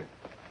nice, sir.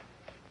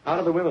 How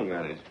do the women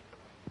manage?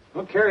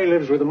 Well, Carrie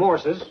lives with the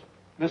Morses.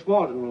 Miss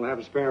Walton will have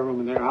a spare room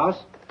in their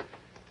house.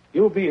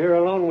 You'll be here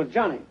alone with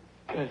Johnny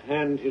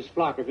and his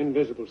flock of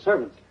invisible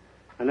servants.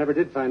 I never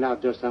did find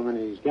out just how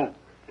many he's got.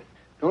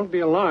 Don't be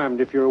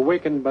alarmed if you're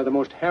awakened by the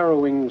most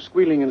harrowing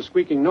squealing and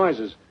squeaking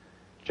noises.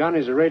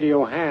 Johnny's a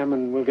radio ham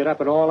and will get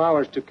up at all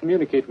hours to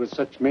communicate with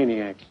such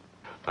maniacs.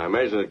 I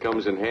imagine it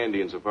comes in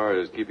handy insofar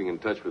as keeping in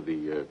touch with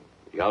the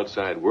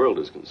outside world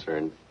is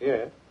concerned.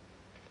 Yeah.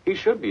 He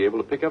should be able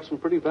to pick up some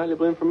pretty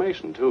valuable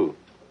information, too.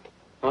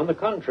 On the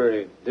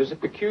contrary, there's a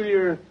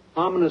peculiar,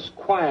 ominous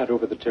quiet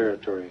over the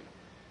territory.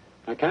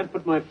 I can't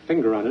put my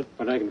finger on it,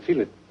 but I can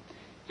feel it.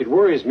 It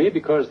worries me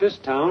because this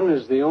town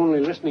is the only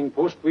listening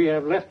post we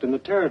have left in the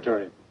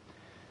territory.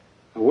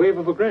 A wave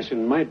of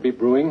aggression might be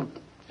brewing,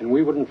 and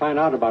we wouldn't find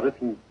out about it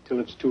until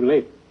it's too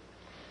late.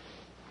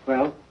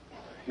 Well,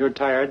 you're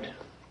tired.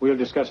 We'll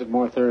discuss it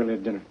more thoroughly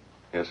at dinner.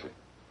 Yes, sir.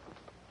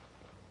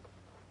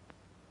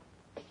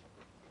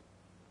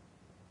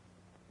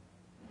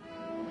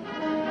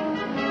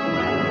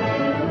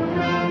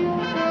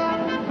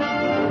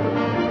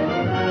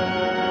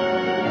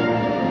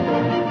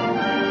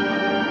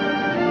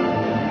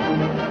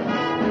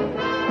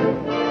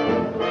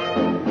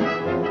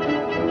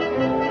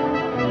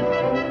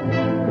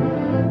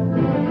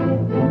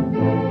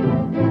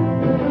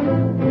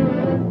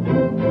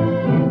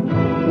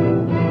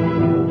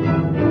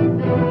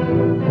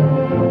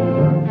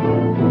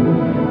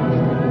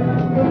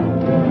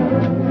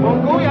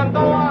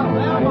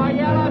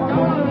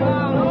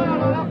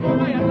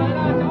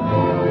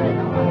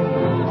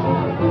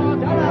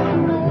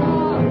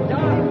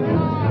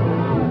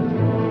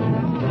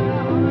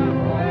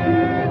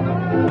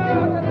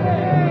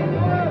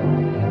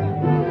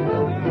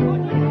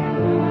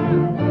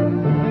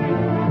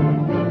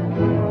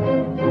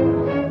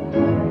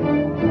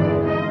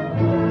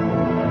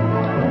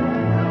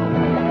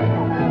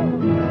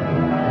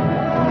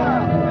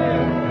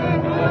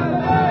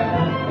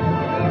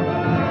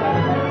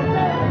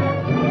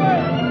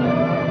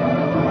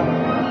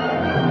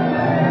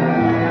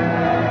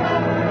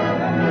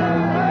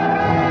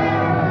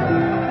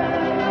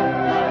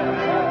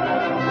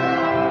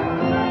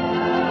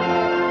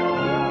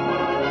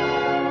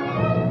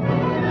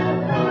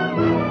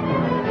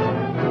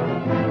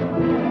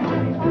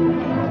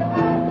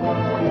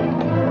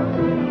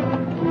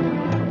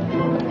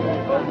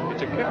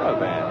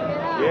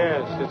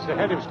 It's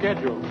ahead of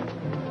schedule.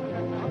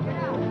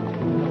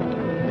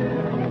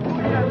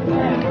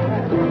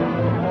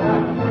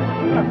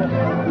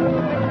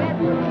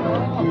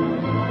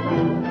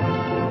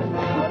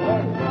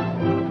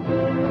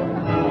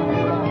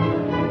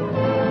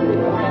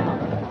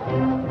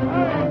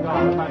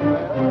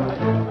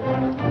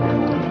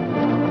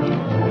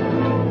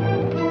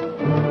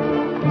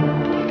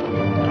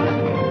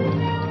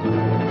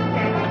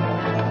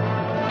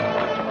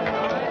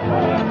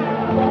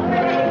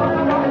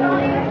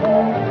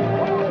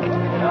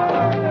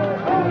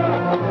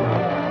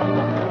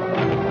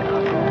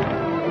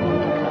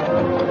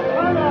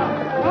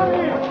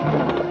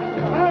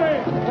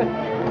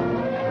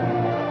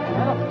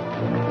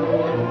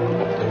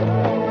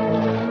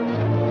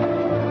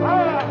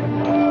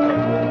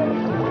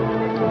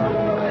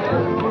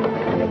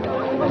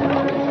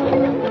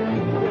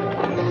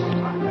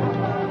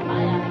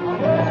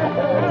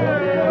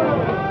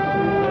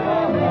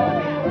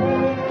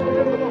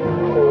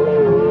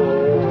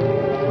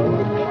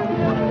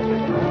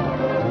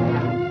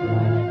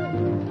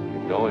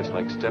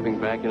 Stepping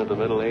back into the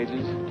Middle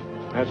Ages?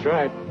 That's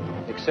right.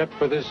 Except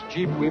for this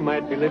Jeep, we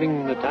might be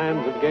living in the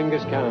times of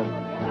Genghis Khan.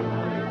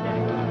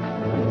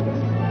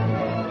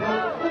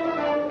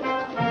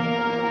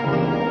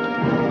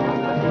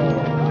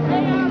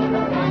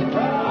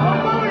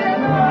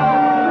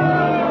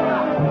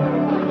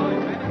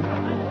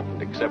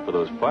 Except for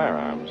those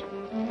firearms.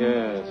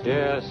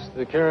 Yes.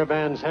 The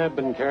caravans have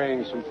been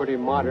carrying some pretty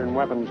modern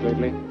weapons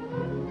lately.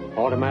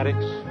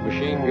 Automatics,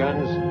 machine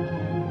guns.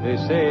 They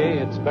say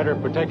it's better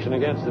protection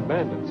against the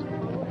bandits.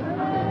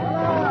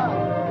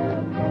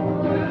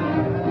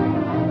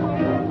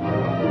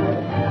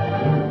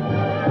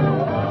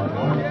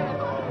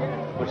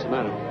 What's the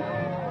matter?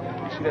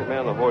 You see that man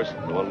on the horse,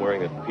 the one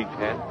wearing that peaked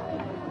hat?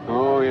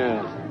 Oh,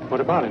 yes. What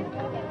about him?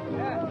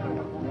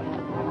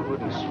 I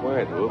wouldn't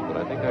swear to it, but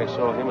I think I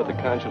saw him at the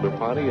consular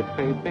party at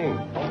Peiping.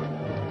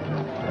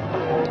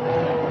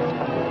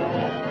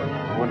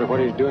 I wonder what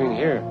he's doing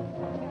here.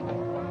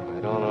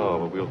 I don't know,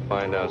 but we'll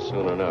find out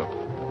soon enough.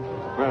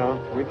 Well,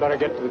 we'd better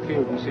get to the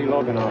field and see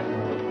Logan off.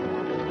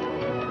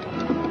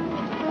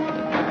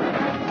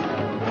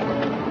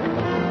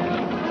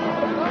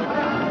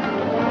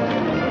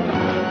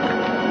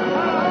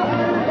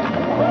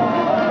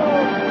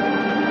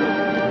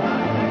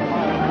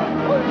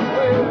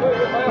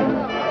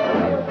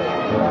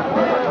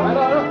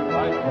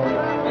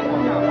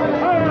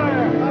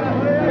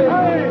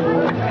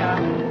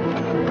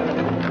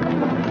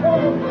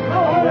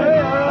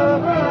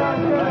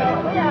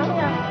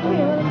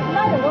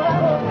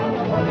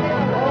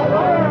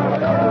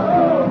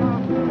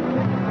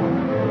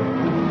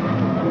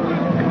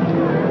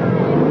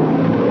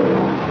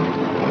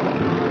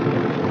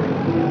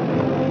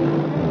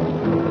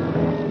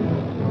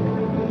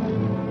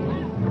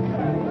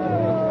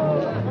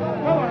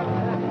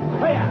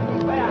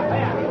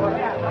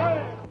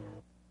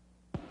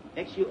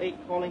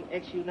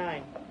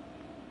 XU9.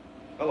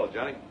 Hello,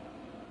 Johnny.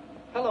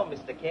 Hello,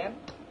 Mr. Ken.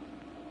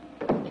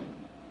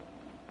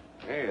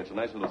 Hey, it's a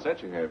nice little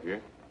set you have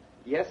here.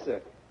 Yes,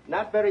 sir.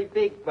 Not very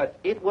big, but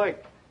it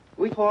worked.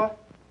 We tour,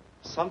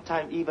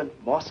 sometime even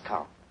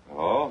Moscow.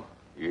 Oh,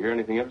 you hear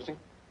anything interesting?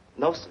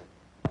 No, sir.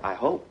 I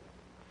hope.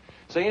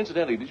 Say,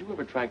 incidentally, did you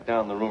ever track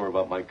down the rumor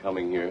about my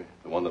coming here?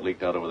 The one that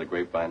leaked out over the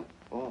grapevine?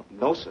 Oh,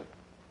 no, sir.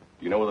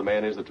 Do you know where the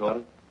man is that told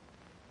it?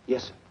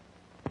 Yes, sir.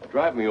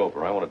 Drive me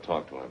over. I want to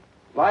talk to him.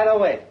 Right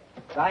away.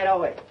 Right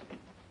away.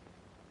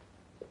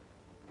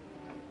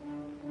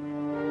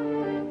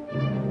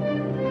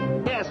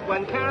 Yes,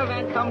 when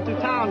caravan come to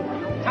town,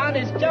 town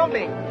is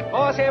jumping.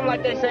 All same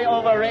like they say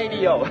over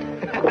radio.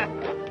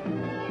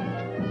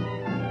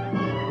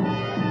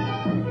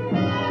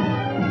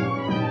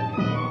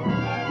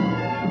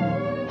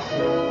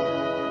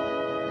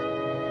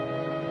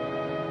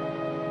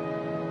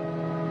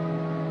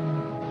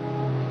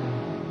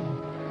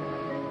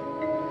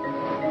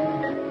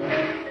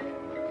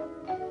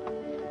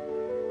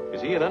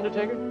 Is he an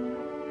undertaker?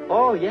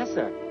 Oh, yes,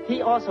 sir.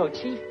 He also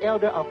chief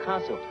elder of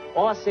council,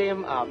 or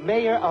same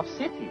mayor of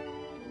city.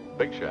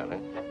 Big shot, eh?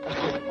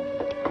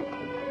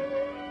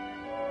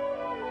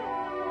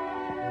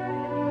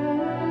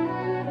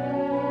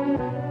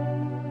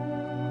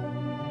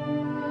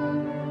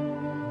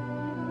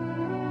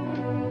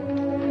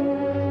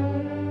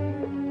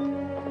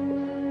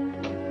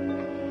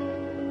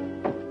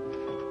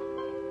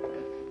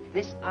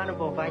 This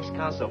Honorable Vice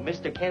Consul,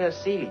 Mr. Kenneth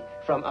Seeley,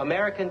 from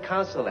American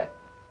Consulate.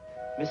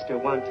 Mr.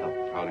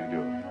 Wanto. How do you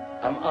do?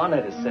 I'm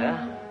honored,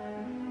 sir.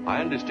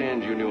 I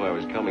understand you knew I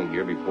was coming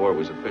here before it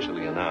was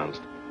officially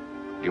announced.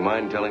 Do you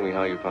mind telling me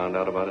how you found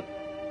out about it?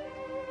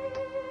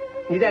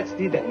 你再仔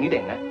细等一等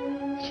啊，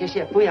谢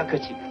谢，不要客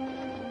气。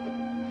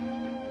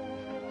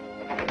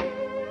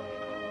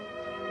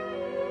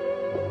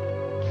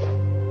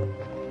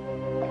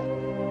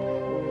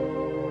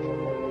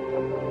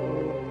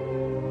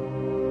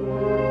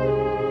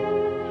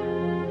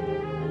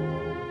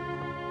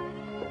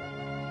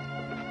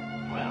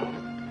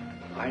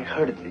I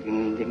heard it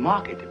in the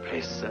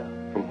marketplace, sir.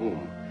 From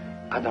whom?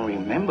 I don't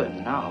remember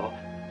now.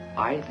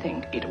 I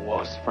think it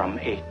was from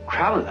a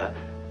traveler,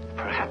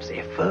 perhaps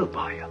a fur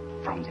buyer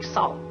from the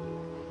south.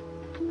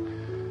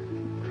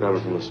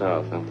 Traveler from the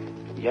south, huh?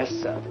 Yes,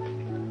 sir.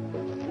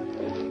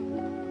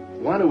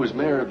 While I was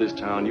mayor of this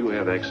town, you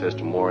have access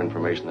to more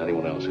information than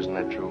anyone else. Isn't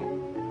that true?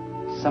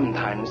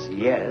 Sometimes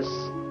yes,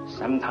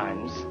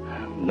 sometimes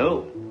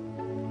no.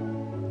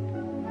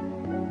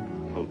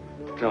 Well,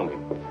 tell me.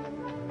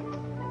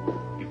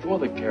 Before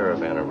the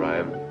caravan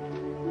arrived,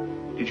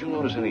 did you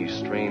notice any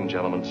strange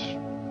elements?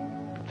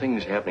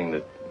 Things happening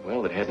that,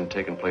 well, that hadn't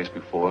taken place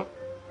before?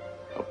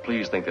 Oh,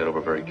 please think that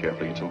over very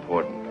carefully. It's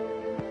important.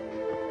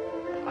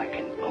 I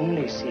can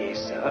only say,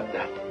 sir,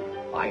 that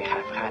I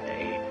have had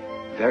a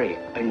very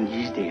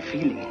uneasy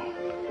feeling.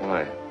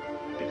 Why?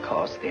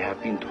 Because there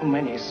have been too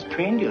many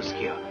strangers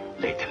here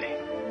lately.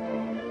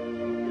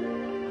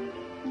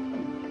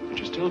 But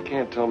you still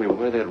can't tell me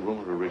where that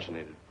rumor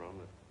originated from.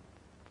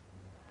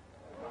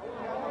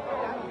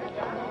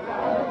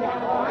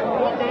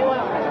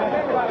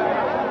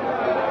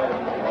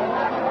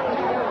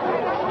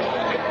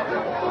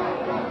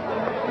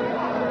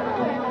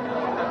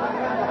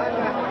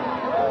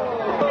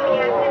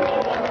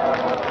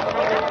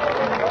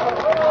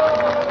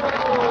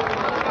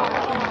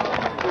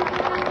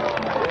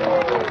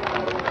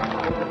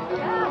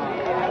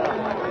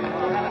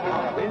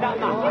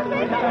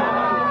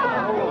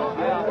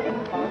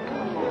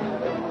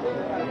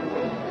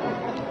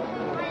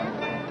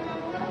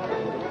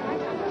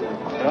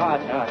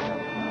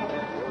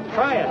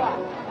 Try it.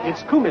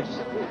 It's kumis,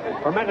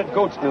 fermented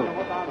goat's milk.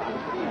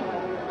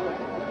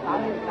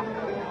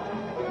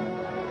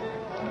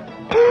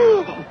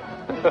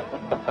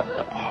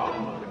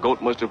 The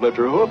goat must have left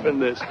her hoof in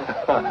this.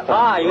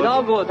 啊，有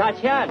道过他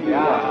欠你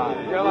啊。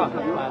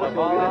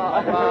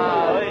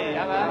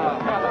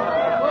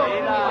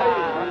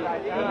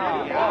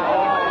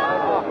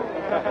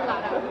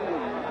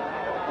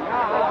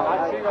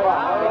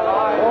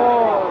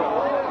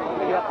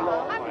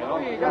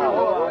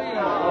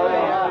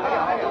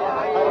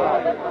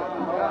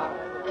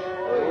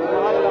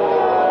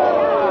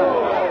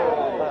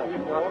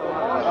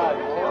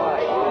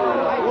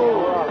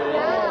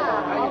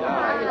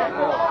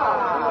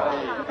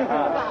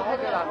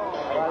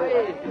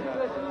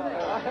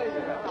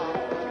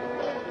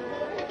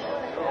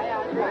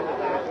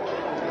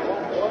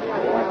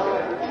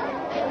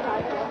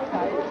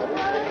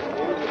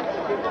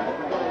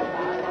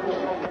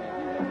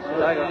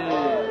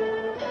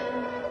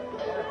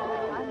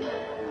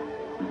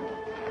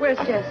Where's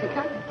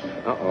Jessica?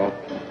 Uh-oh.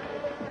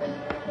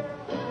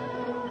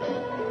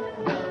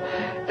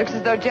 Looks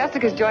as though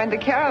Jessica's joined the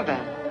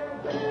caravan.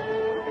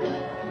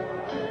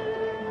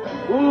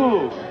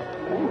 Ooh.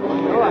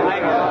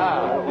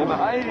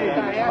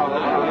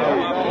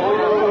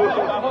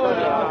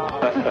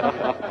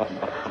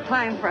 It's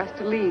time for us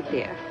to leave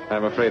here.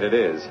 I'm afraid it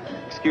is.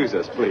 Excuse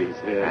us, please.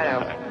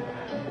 Righto.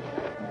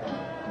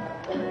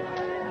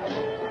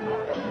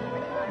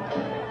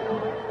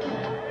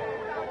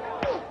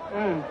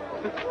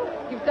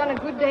 You've done a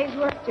good day's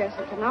work,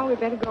 Jessica. Now we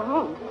better go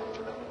home.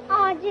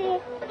 Oh, gee.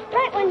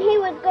 Right when he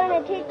was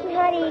going to teach me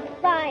how to eat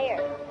fire.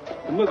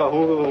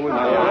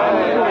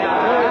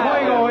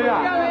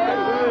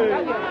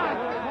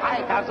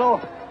 Hi,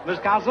 Consul. Miss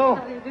Consul.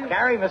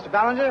 Carrie, Mr.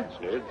 Ballinger.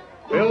 Sid.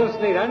 Bill and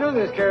Sneed, I knew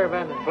this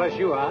caravan would flush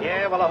you out.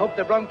 Yeah, well, I hope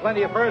they brung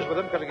plenty of furs with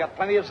them because they got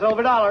plenty of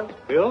silver dollars.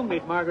 Bill,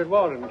 meet Margaret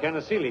Walden and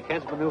Kenneth Seeley,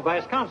 Kent's new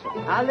vice consul.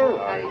 Hello.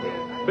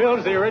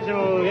 Bill's the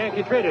original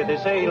Yankee trader. They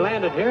say he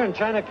landed here in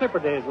China Clipper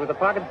days with a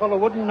pocket full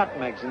of wooden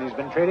nutmegs, and he's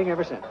been trading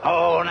ever since.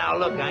 Oh, now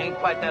look, I ain't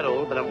quite that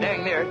old, but I'm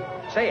dang near it.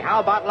 Say, how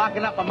about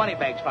locking up my money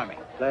bags for me?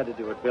 Glad to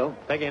do it, Bill.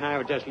 Peggy and I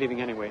were just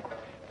leaving anyway.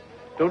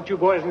 Don't you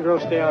boys and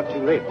girls stay out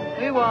too late.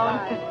 We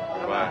won't.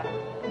 Bye.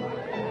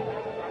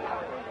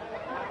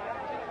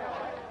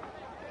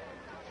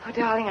 Oh,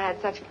 darling, I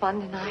had such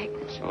fun tonight.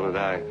 So did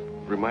I.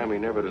 Remind me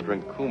never to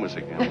drink kumis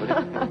again, will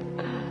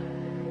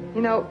you?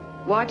 You know,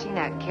 watching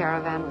that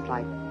caravan was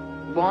like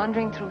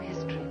wandering through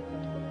history.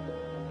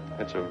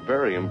 That's a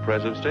very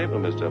impressive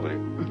statement, Miss W.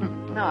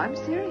 No, I'm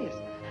serious.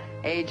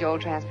 Age-old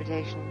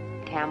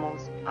transportation,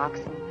 camels,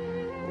 oxen.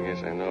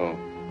 Yes, I know.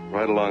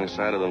 Right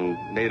alongside of them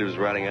natives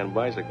riding on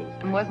bicycles.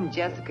 And wasn't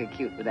Jessica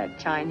cute with that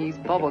Chinese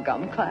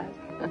bubblegum class?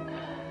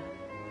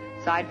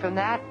 Aside from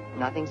that,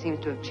 nothing seems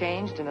to have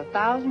changed in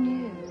 1,000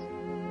 years.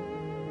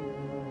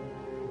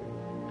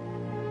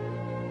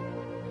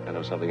 I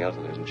know something else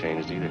that hasn't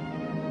changed either.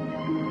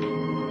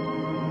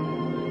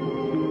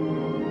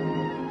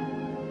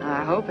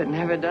 I hope it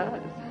never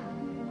does.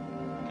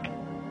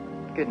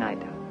 Good night,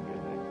 Doc.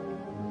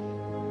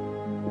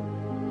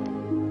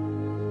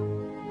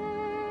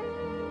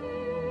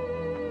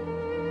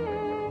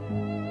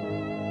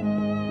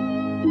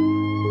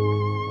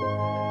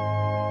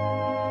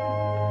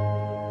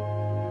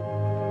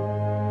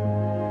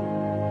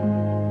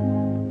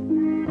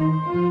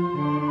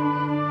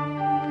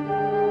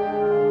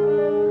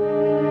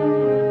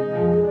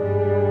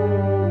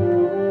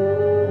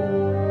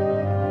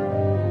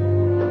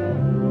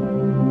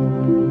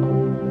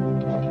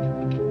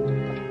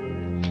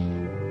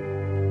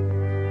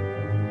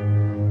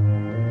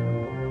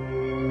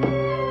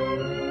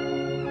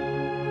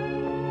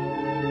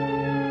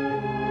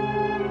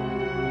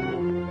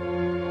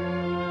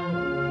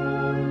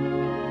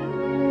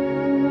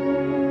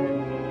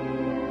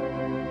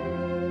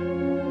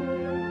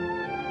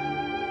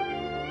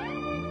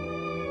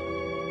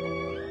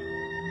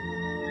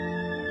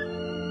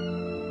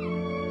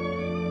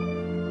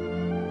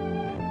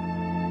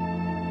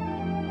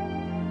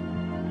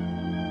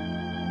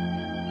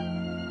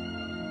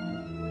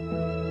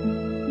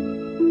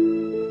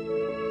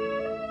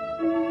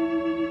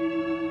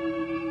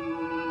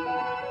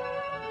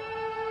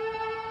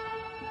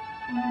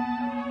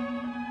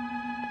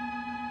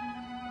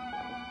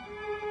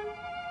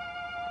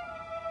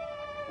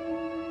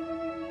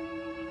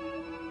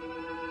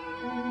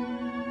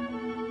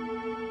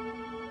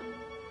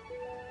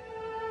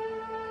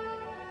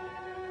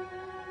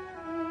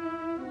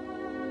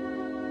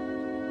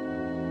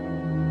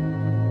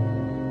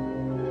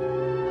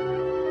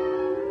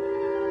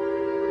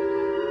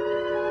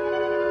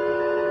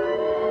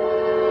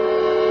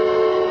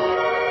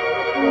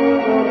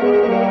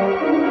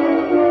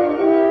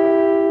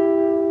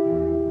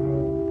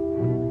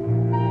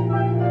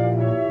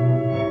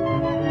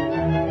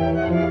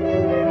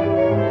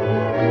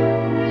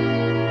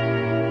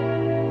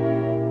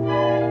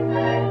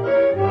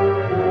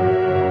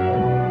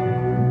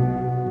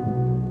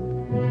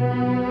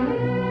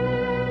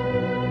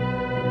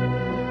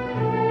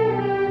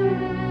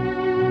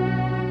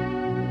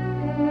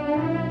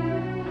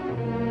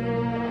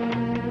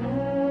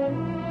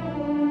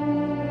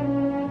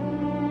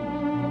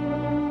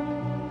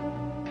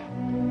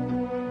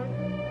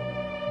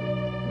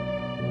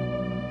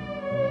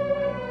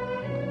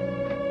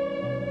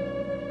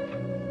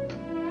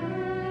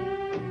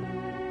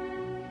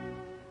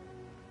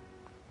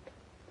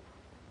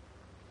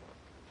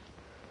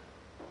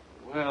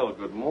 Well,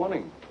 good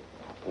morning.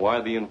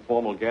 Why the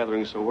informal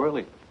gathering so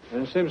early?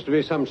 There seems to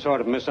be some sort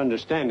of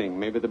misunderstanding.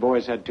 Maybe the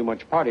boys had too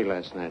much party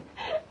last night.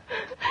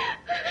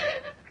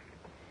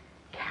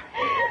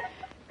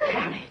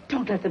 Carrie,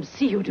 don't let them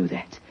see you do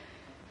that.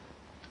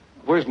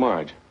 Where's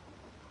Marge?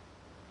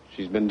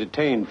 She's been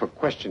detained for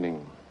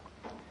questioning.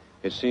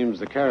 It seems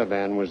the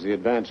caravan was the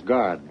advance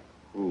guard.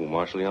 Ooh,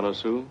 Marshaliano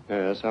Sioux?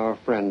 Yes, our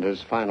friend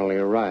has finally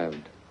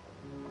arrived.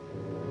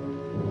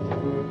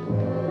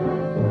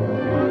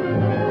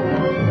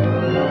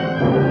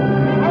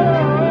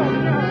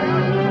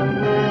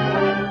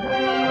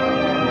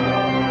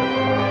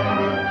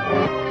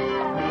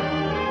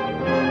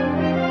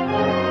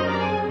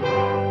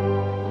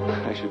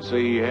 I should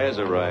say he has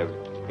arrived.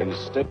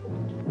 Instead...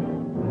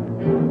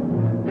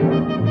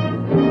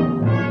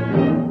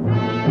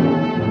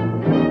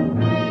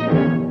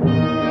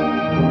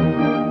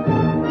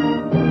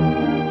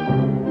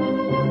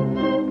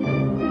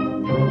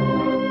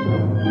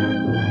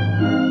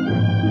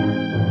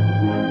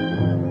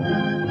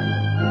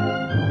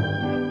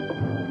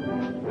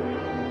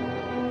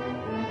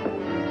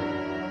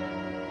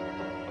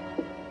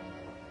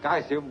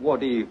 介绍我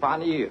的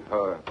翻译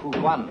和副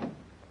官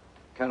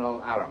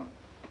Colonel Aram.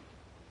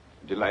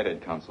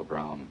 Delighted, Consul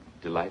Brown.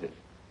 Delighted.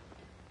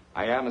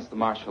 I am, as the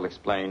Marshal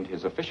explained,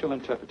 his official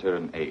interpreter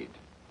and aide.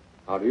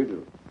 How do you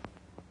do?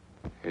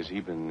 Has he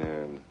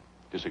been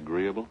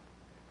disagreeable?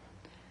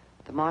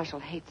 The Marshal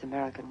hates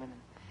American women.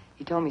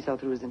 He told me so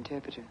through his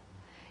interpreter.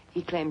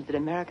 He claims that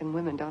American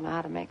women don't know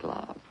how to make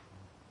love.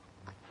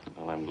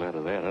 Well, I'm glad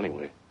of that,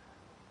 anyway.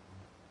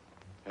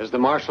 Has the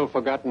Marshal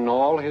forgotten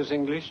all his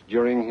English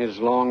during his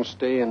long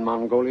stay in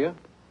Mongolia?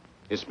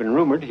 It's been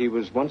rumored he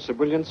was once a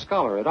brilliant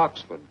scholar at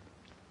Oxford.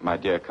 My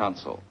dear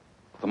Consul,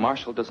 the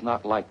Marshal does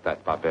not like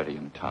that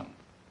barbarian tongue.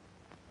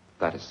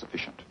 That is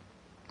sufficient.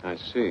 I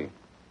see.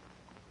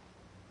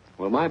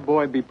 Will my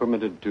boy be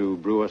permitted to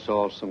brew us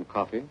all some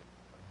coffee?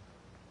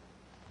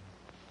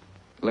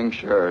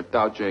 Lingshire,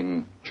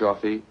 Daojing,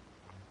 Joffy.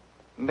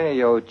 没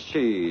有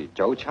去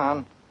早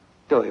餐，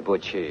对不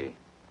起。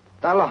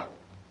得了。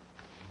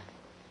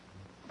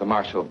 The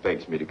Marshal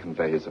begs me to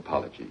convey his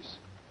apologies.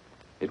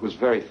 It was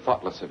very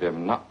thoughtless of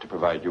him not to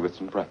provide you with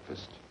some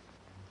breakfast.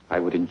 I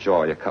would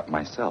enjoy a cup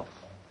myself.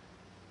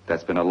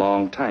 That's been a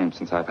long time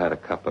since I've had a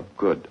cup of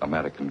good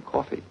American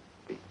coffee.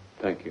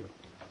 Thank you.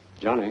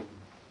 Johnny,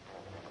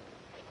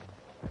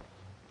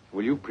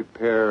 will you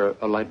prepare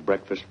a light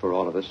breakfast for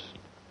all of us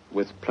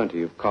with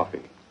plenty of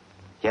coffee?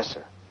 Yes,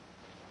 sir.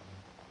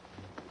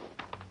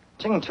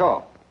 请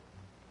坐.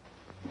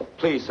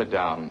 Please sit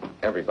down,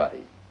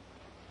 everybody.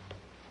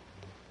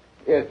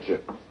 It's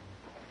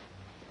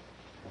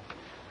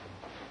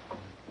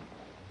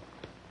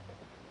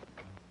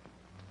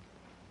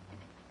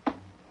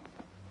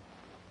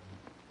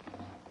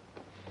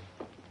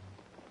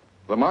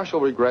The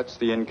Marshal regrets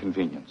the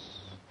inconvenience,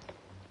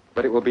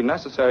 but it will be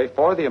necessary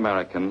for the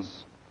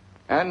Americans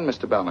and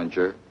Mr.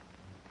 Bellinger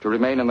to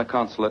remain in the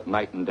consulate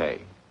night and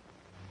day.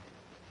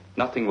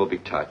 Nothing will be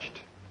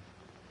touched.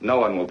 No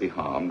one will be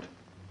harmed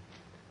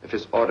if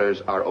his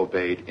orders are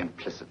obeyed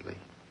implicitly.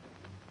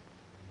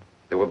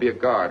 There will be a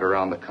guard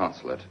around the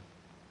consulate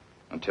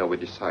until we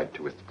decide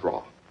to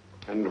withdraw.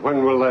 And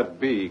when will that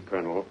be,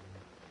 Colonel?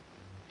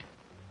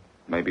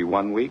 Maybe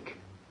 1 week,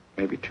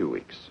 maybe 2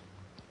 weeks.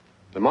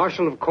 The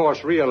Marshal, of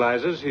course,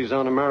 realizes he's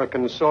on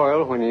American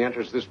soil when he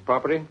enters this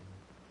property.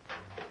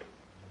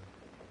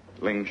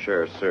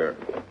 Lingshire, sir.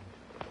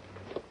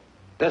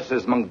 This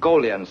is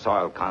Mongolian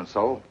soil,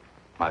 Consul.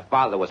 My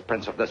father was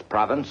prince of this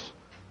province.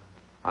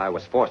 I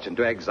was forced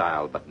into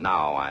exile, but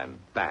now I'm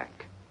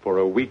back. For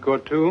a week or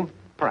two?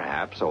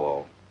 Perhaps,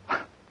 or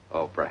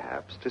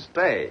perhaps to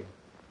stay.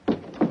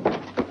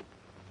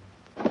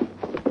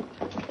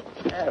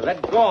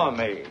 Let go of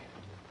me.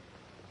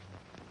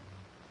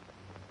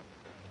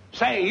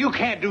 Say, you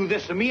can't do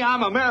this to me.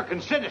 I'm an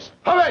American citizen.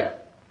 Hurry!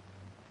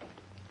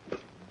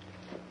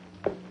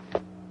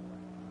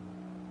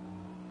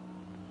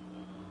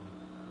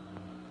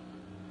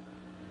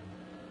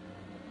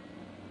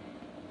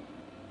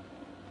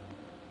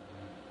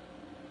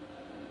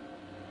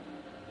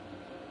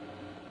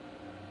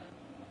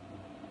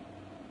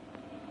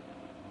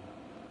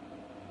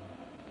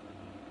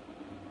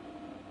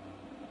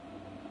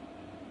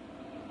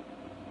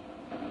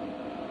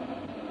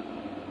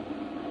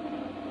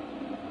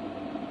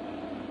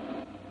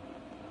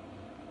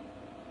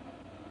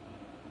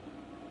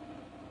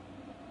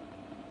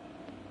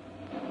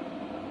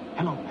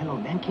 Hello,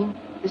 Nanking.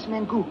 This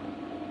man Gu.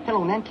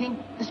 Hello, Nanking.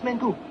 This man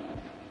Gu.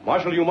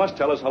 Marshal, you must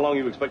tell us how long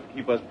you expect to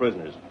keep us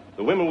prisoners.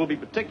 The women will be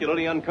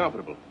particularly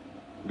uncomfortable.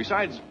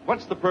 Besides,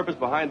 what's the purpose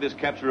behind this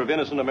capture of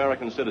innocent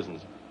American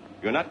citizens?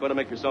 You're not going to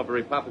make yourself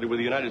very popular with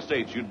the United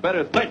States. You'd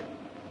better think.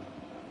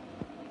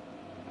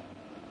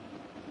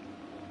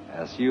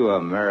 As you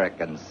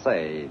Americans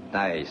say,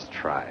 nice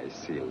try,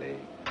 silly.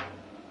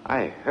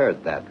 I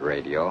heard that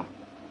radio.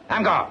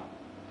 I'm gone.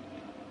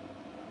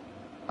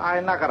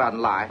 I'm not gonna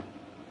lie.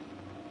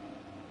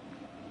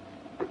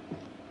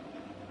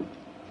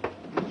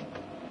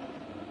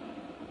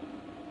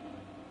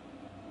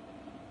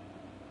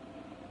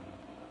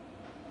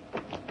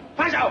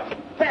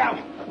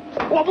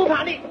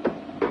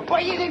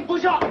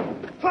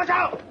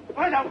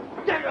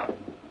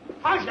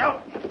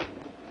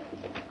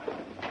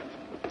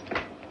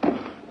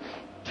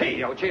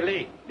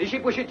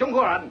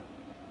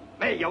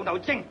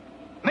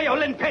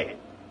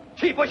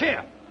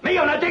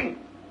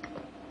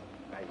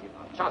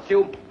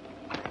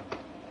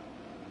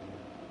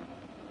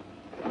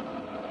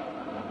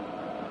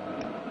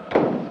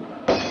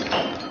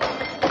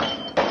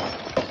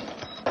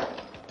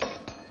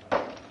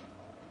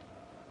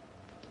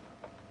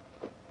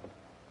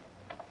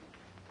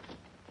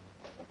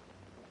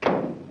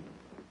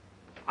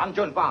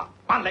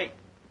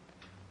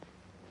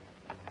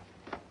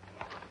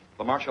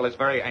 The Marshal is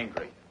very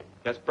angry.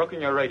 He has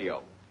broken your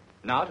radio.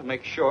 Now, to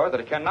make sure that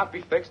it cannot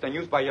be fixed and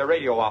used by your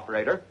radio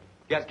operator,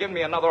 he has given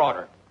me another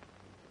order.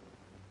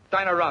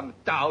 Dinarum,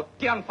 Dao,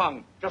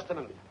 Tianfeng. Just a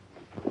minute.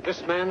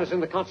 This man is in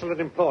the consulate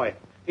employ.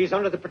 He's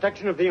under the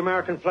protection of the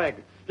American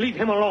flag. Leave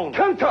him alone.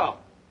 Kengta!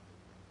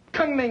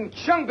 Kengming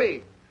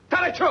Chengbi!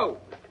 Talichu!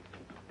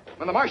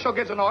 When the Marshal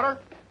gives an order,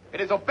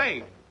 it is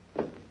obeyed.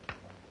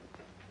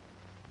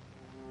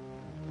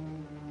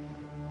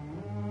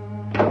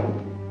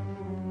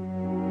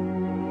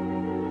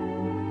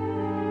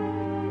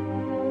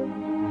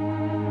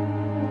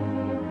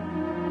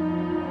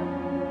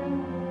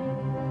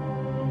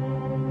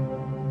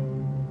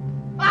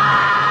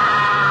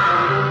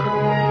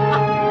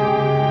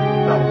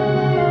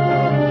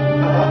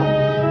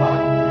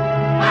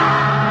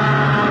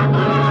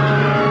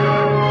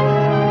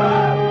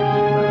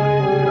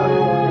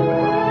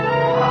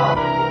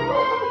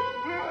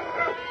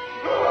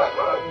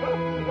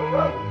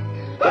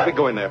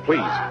 go in there, please.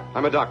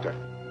 I'm a doctor.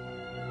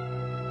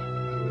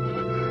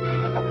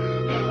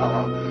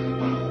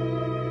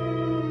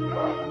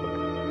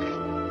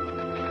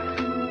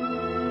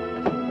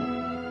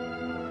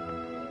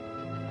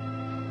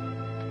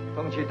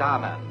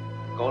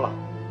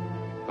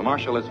 The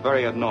Marshal is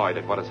very annoyed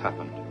at what has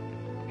happened.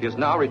 He is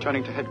now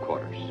returning to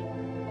headquarters.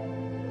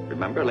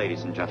 Remember,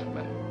 ladies and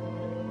gentlemen,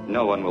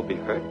 no one will be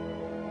hurt.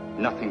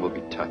 Nothing will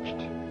be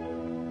touched.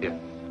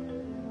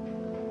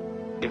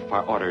 If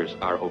our orders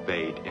are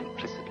obeyed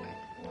implicitly.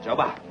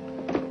 Joba.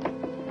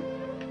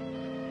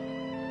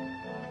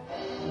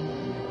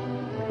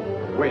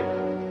 Wait.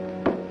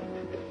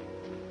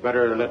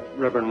 Better let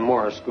Reverend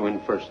Morris go in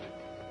first.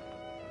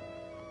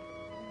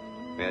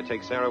 May I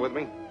take Sarah with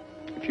me?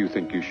 If you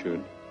think you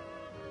should.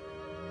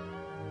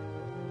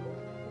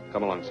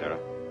 Come along, Sarah.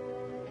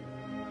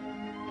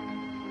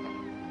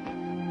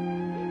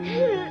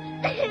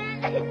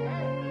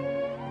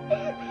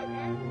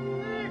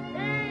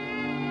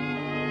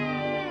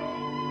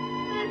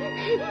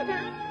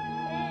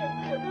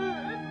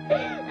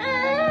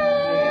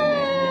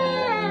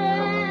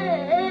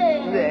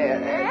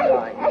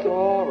 It's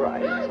all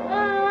right.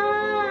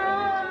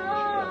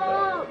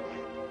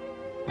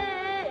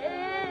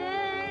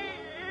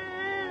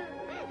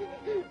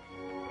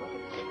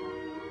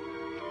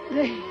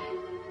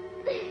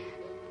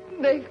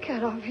 They've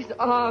cut off his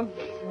arms.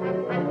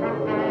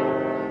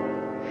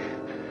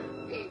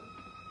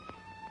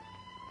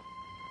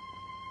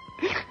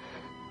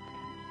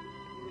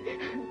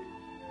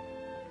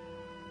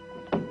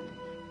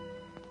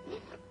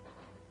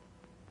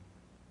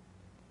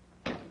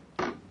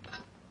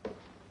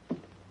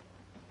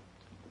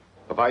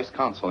 The Vice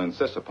Consul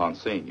insists upon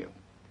seeing you.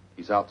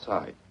 He's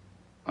outside.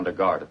 Under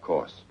guard, of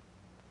course.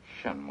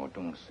 Come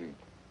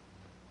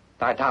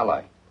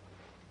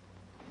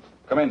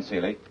in,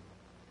 Seeley.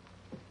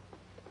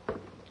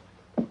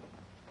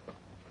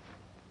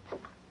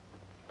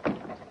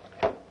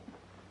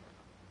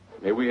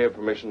 May we have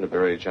permission to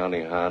bury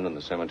Johnny Han in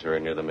the cemetery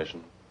near the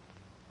mission?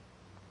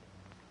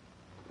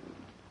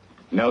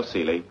 No,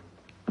 Seeley.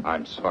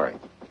 I'm sorry.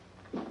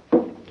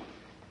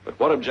 But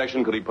what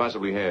objection could he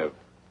possibly have?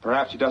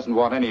 Perhaps he doesn't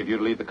want any of you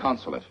to leave the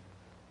consulate.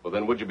 Well,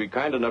 then would you be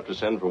kind enough to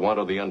send for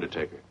Wanto the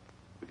undertaker?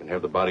 We can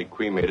have the body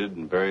cremated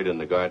and buried in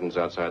the gardens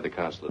outside the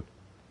consulate.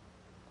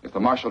 If the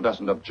Marshal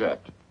doesn't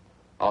object,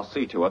 I'll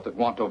see to it that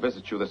Wanto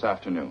visits you this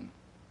afternoon.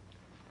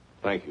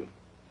 Thank you.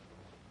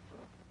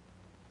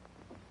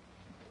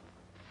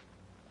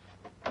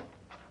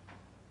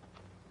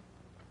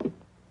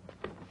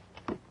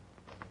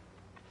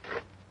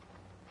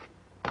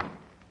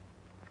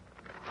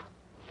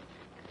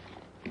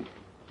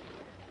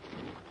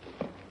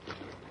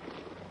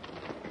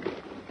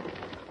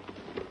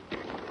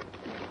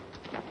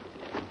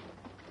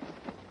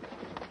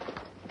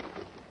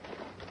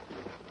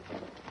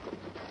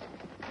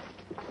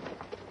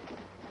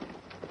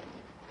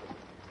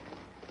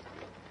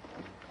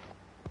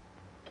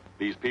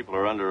 These people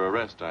are under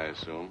arrest, I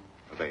assume.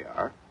 They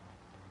are.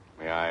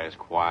 May I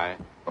ask why?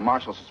 The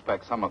Marshal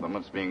suspects some of them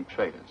as being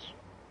traitors.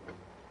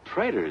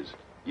 Traitors?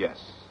 Yes.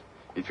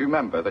 If you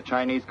remember, the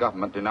Chinese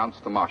government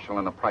denounced the Marshal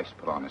and a price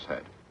put on his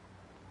head.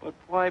 But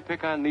why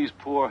pick on these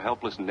poor,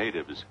 helpless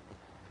natives?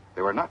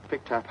 They were not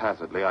picked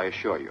haphazardly, I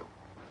assure you.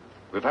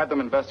 We've had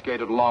them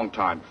investigated a long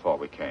time before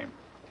we came.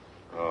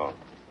 Oh,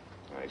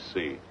 I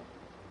see.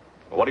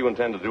 Well, what do you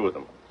intend to do with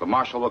them? The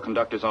Marshal will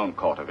conduct his own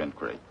court of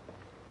inquiry.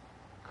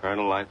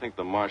 Colonel, I think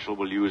the Marshal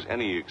will use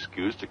any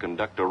excuse to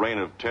conduct a reign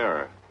of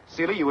terror.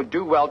 Seeley, you would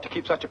do well to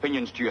keep such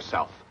opinions to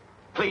yourself.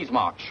 Please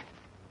march.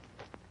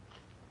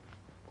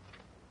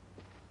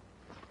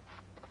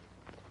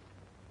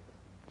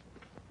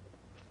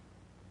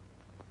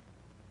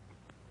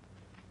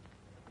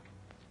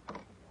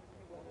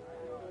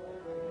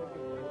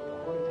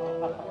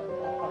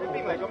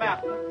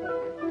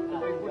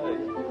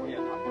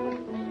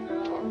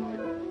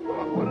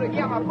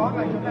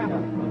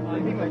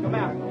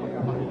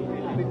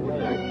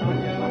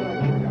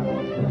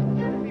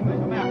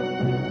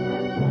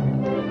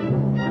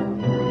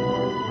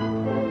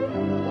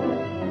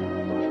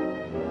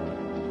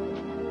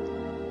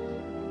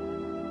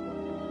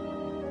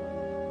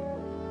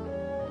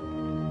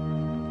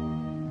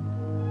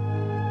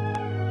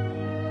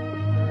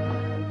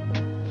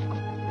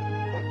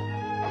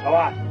 Go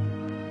on.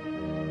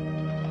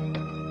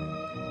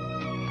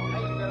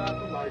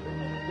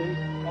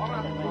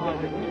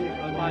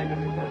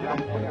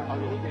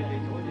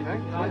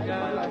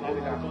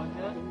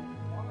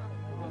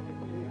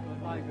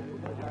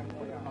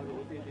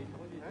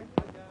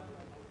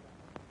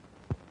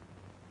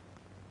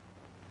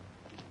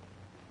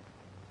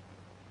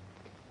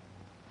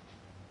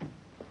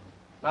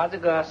 Now, 这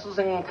个师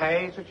生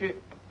抬出去。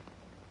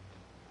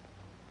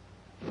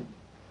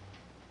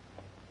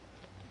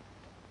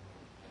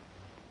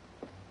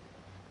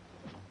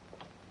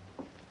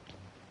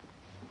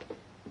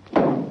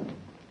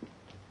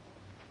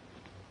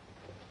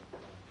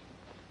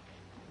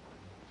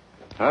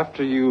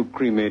 After you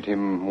cremate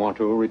him,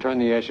 Wanto, return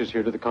the ashes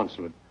here to the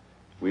consulate.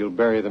 We'll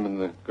bury them in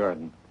the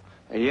garden.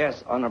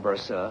 Yes, honorable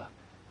sir.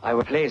 I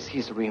will place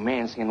his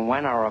remains in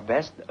one of our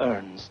best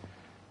urns.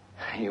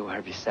 You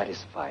will be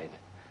satisfied.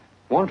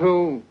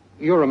 Wanto,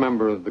 you're a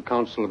member of the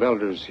Council of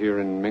Elders here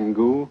in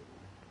Mingu.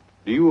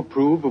 Do you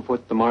approve of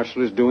what the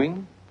Marshal is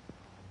doing?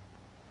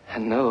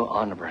 No,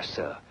 honorable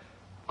sir.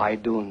 I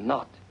do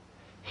not.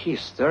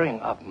 He's stirring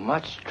up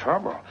much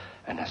trouble,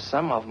 and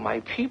some of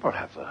my people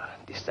have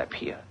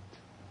disappeared.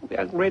 We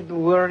are greatly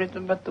worried,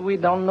 but we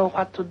don't know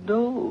what to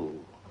do.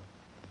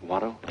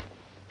 Watto,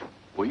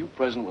 were you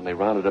present when they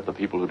rounded up the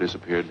people who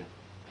disappeared?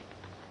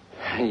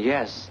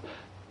 Yes.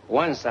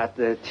 Once at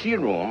the tea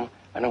room,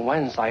 and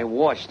once I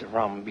watched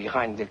from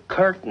behind the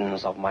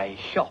curtains of my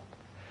shop.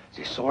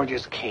 The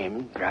soldiers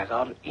came, dragged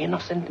out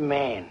innocent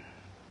men.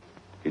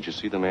 Did you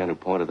see the man who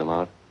pointed them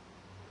out?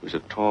 He was a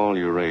tall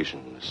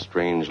Eurasian, a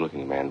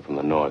strange-looking man from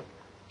the north.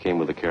 Came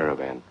with the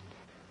caravan.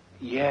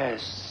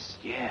 Yes.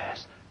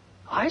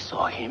 I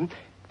saw him,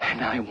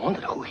 and I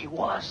wondered who he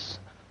was.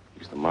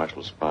 He's the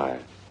marshal's spy.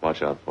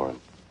 Watch out for him.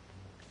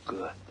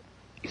 Good.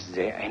 Is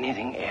there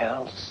anything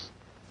else?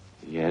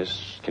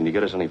 Yes. Can you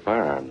get us any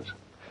firearms?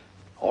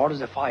 All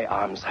the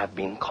firearms have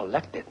been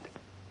collected.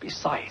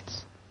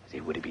 Besides,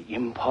 it would be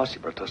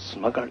impossible to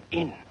smuggle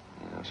in.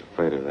 I was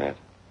afraid of that.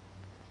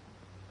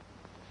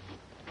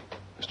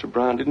 Mr.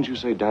 Brown, didn't you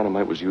say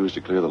dynamite was used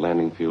to clear the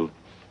landing field?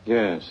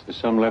 Yes, there's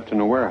some left in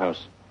the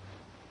warehouse.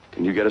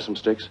 Can you get us some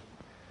sticks?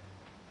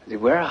 The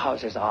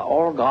warehouses are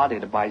all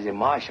guarded by the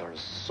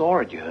marshal's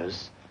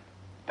soldiers,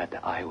 but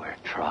I will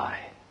try.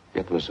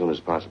 Get them as soon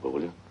as possible,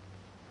 will you?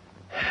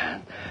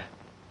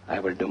 I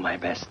will do my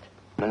best.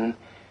 And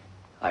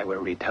I will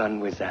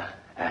return with the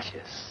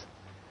ashes.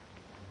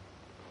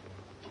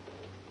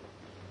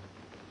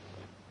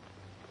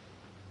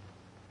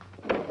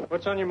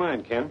 What's on your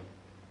mind, Ken?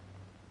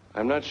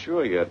 I'm not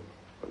sure yet,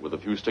 but with a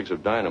few sticks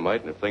of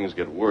dynamite, and if things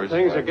get worse...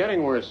 Things are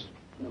getting worse.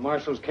 The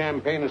Marshal's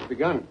campaign has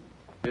begun.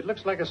 It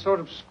looks like a sort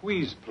of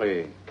squeeze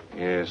play.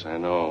 Yes, I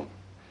know.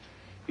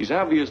 He's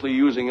obviously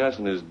using us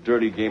in his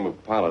dirty game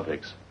of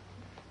politics.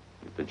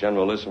 If the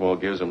Generalissimo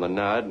gives him the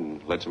nod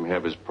and lets him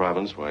have his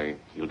province, why,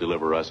 he'll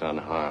deliver us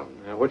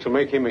unharmed. Which will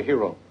make him a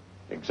hero.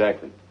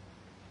 Exactly.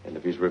 And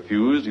if he's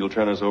refused, he'll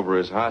turn us over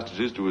as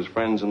hostages to his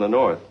friends in the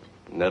north.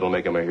 And that'll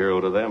make him a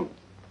hero to them.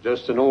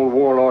 Just an old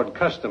warlord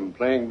custom,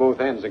 playing both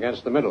ends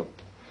against the middle.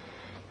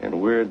 And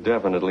we're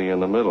definitely in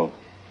the middle.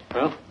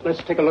 Well,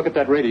 let's take a look at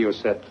that radio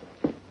set.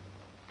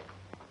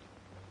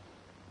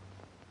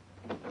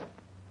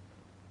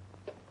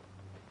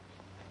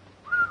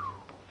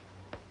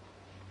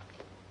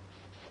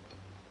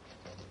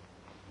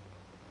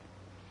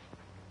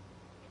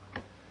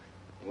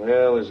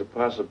 Well, there's a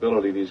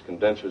possibility these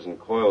condensers and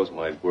coils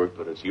might work,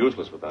 but it's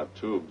useless without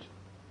tubes.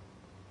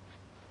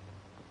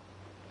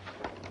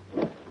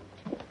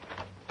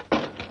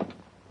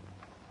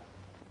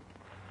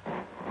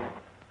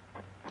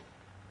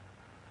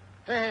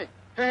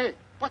 Hey,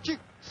 北京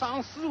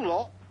上4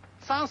楼，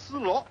上4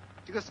楼，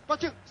这个是北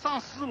京上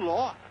4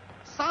楼，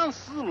上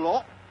4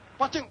楼，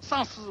北京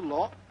上4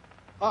楼，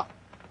啊，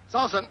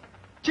早晨，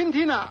今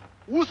天呢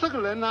，50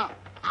个人呢，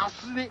打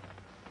死的。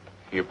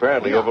 He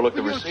apparently overlooked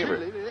the receiver.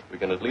 We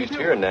can at least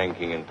hear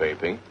Nanking and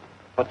Peiping.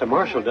 What the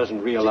Marshal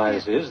doesn't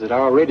realize is that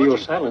our radio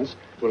silence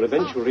will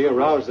eventually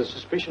arouse the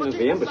suspicion of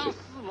the embassy.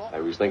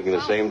 I was thinking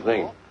the same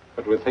thing.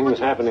 But with things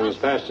happening as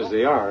fast as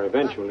they are,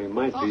 eventually it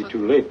might be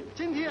too late.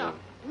 今天啊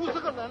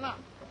，50个人了。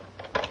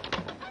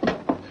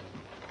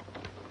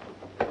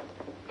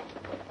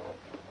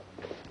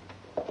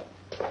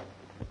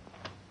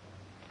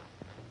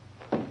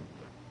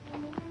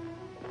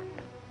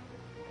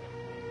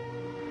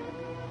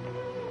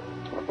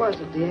 What was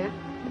it, dear?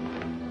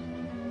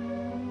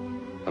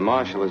 The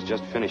Marshal has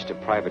just finished a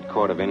private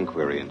court of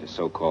inquiry into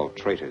so-called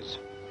traitors.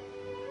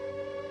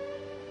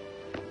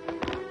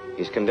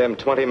 He's condemned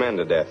 20 men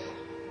to death,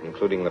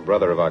 including the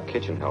brother of our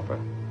kitchen helper.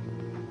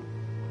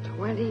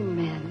 20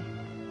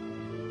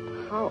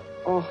 men? How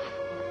awful.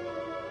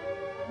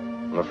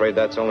 I'm afraid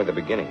that's only the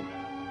beginning.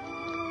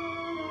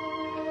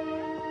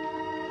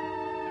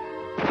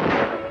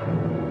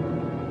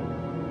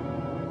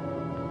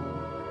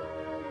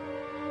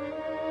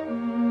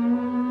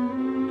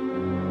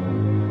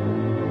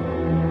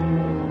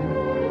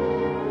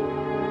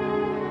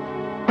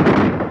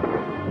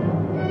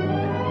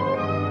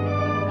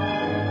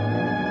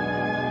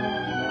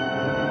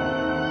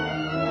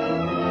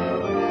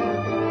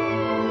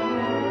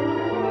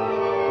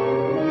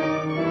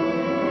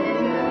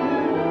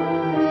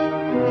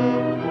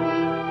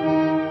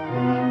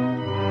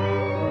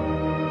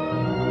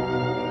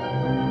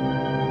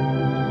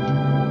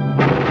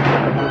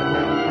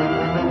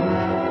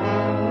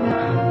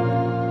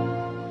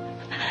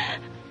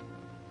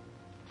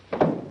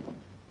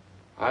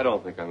 I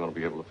don't think I'm going to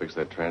be able to fix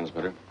that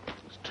transmitter.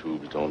 Those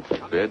tubes don't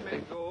fit.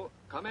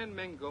 Come in,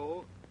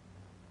 Mingo.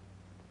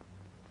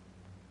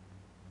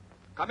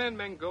 Come in,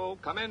 Mingo.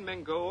 Come in,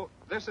 Mingo.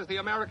 This is the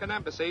American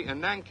Embassy in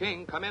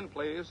Nanking. Come in,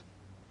 please.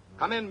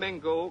 Come in,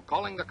 Mingo.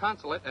 Calling the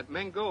consulate at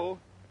Mingo.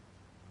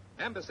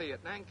 Embassy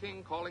at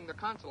Nanking calling the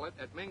consulate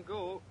at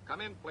Mingo.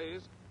 Come in,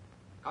 please.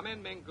 Come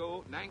in,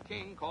 Minggu.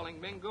 Nanking calling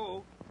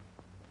Minggu.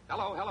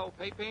 Hello,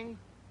 Peiping.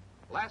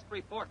 Last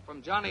report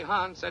from Johnny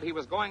Han said he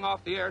was going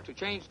off the air to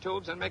change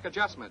tubes and make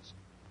adjustments.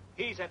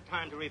 He's had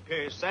time to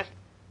repair his set.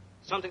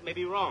 Something may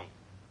be wrong.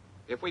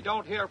 If we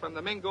don't hear from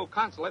the Minggu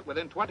consulate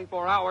within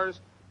 24 hours,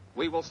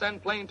 we will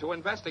send plane to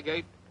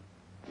investigate.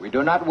 We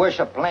do not wish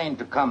a plane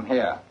to come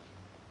here.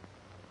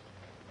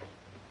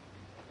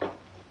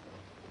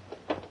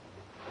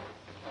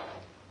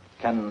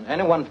 Can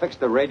anyone fix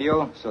the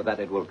radio so that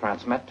it will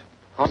transmit?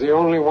 I'm the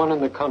only one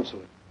in the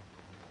consulate.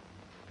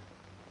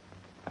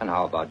 And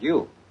how about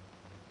you?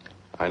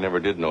 I never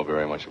did know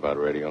very much about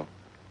radio.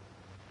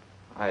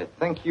 I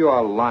think you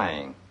are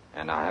lying,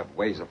 and I have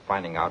ways of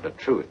finding out the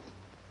truth.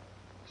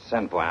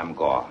 Send for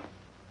Amgor.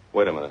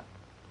 Wait a minute.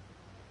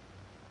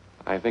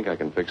 I think I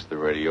can fix the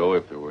radio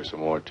if there were some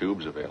more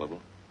tubes available.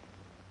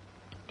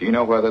 Do you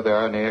know whether there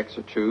are any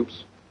extra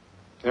tubes?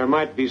 There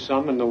might be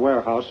some in the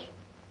warehouse.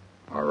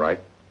 All right.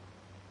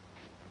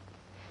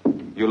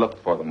 You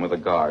look for them with a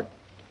guard.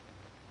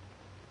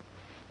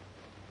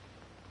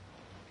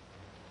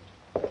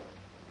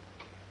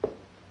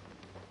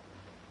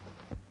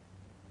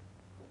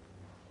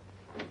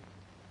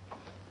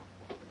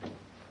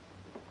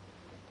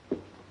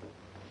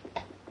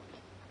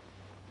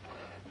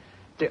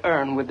 The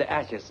urn with the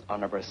ashes,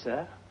 Honorable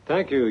Sir.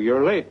 Thank you.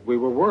 You're late. We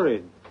were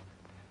worried.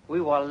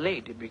 We were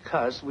late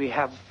because we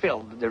have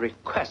filled the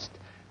request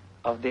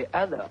of the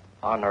other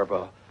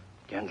honorable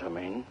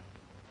gentleman.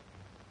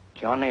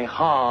 Johnny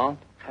Han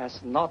has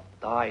not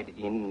died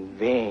in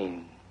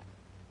vain.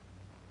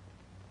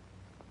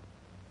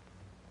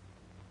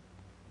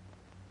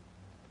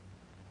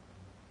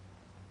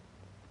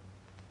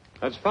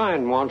 That's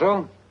fine,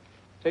 Wanto.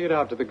 Take it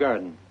out to the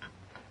garden.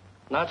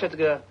 拿着这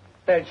个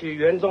带去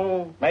园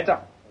中埋葬。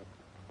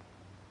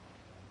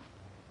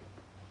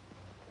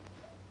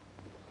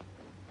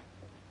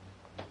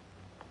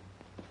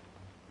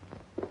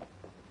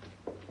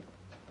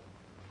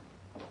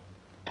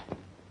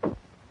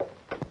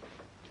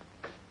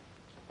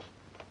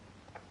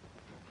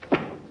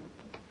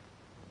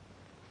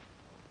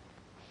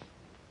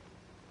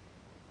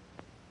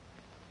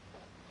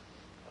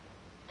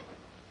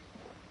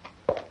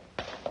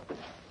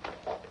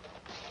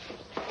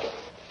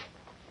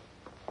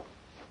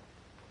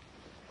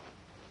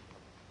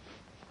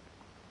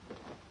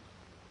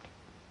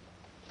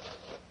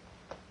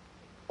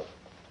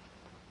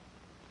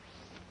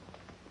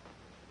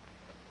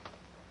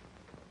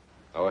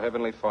Our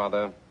Heavenly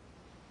Father,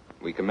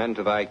 we commend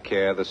to thy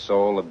care the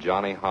soul of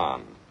Johnny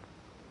Han,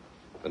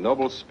 the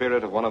noble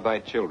spirit of one of thy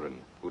children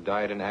who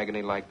died in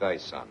agony like thy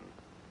son,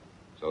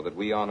 so that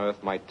we on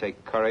earth might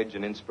take courage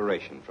and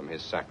inspiration from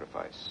his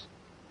sacrifice.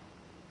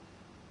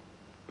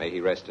 May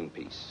he rest in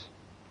peace.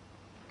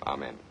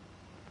 Amen.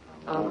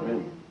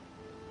 Amen.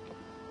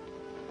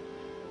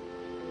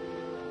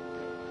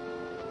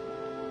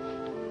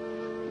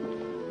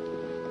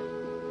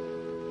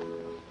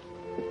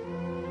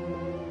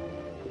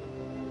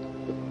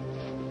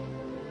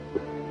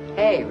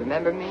 Hey,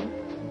 remember me?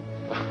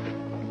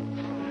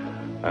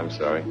 I'm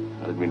sorry.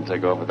 I didn't mean to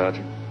take off without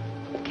you.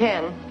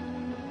 Ken,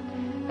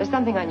 there's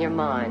something on your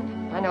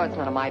mind. I know it's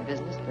none of my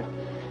business, but,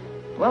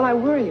 well, I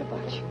worry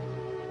about you.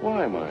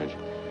 Why, Marge?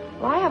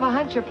 Well, I have a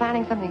hunch you're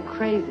planning something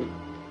crazy.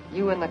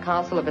 You and the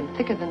consul have been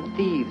thicker than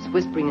thieves,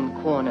 whispering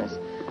in corners.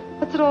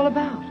 What's it all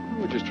about?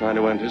 We're just trying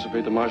to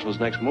anticipate the marshal's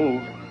next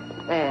move.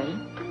 And?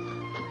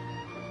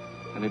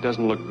 And it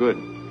doesn't look good.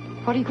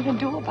 What are you going to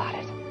do about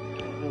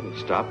it?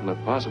 Stop them if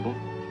possible.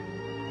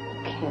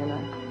 Ken,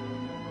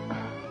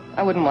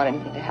 I wouldn't want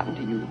anything to happen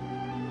to you.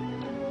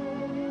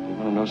 You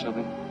want to know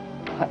something?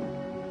 What?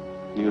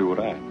 Neither would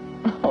I.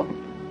 Oh.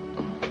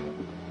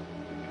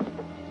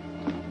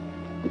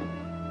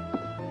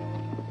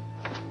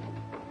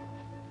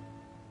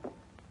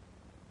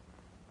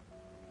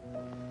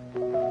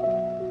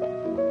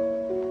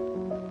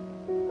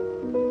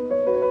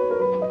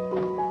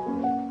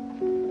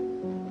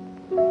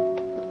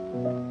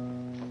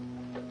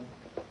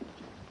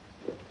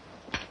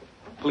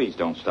 Please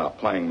don't stop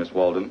playing, Miss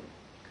Walden.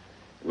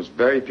 It was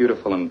very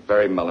beautiful and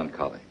very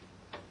melancholy.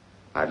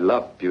 I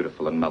love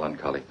beautiful and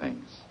melancholy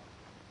things.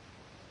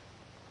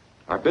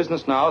 Our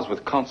business now is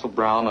with Consul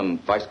Brown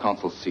and Vice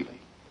Consul Seeley.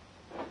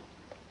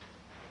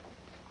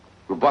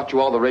 We brought you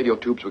all the radio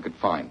tubes we could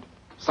find.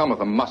 Some of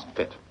them must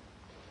fit.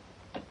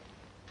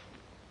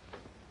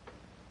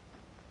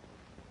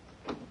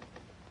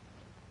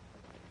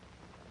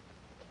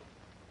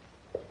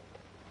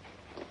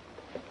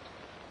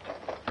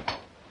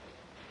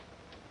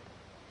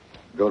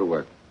 Go to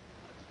work.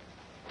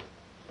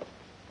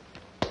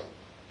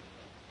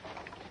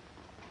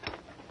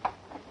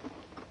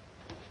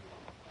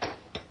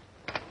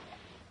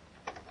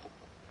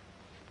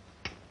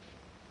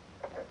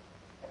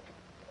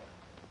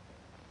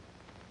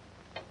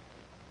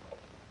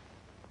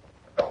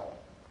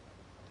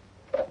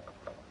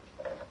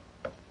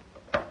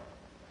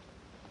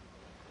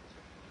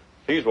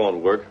 These won't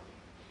work.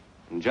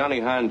 When Johnny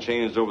Han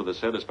changed over the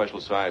set, a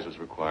special size was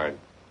required.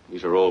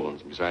 These are old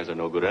ones. Besides, they're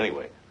no good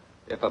anyway.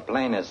 If a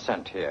plane is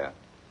sent here,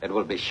 It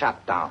will be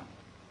shot down.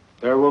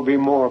 There will be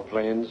more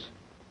planes.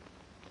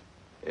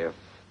 If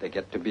they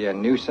get to be a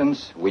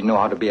nuisance, we know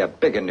how to be a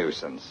bigger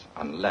nuisance.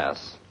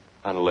 Unless...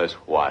 Unless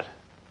what?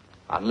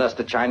 Unless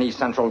the Chinese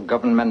central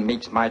government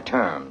meets my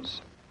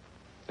terms.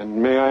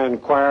 And may I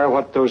inquire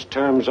what those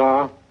terms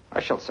are?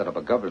 I shall set up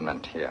a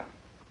government here.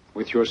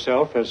 With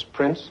yourself as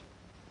prince?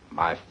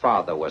 My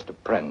father was the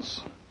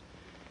prince.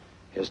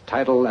 His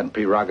title and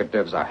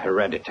prerogatives are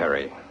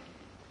hereditary.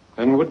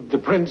 And would the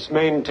prince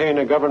maintain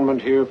a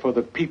government here for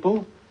the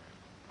people?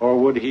 Or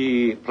would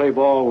he play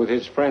ball with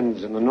his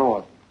friends in the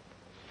north?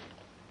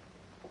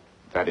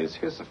 That is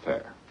his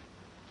affair.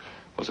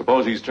 Well,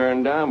 suppose he's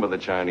turned down by the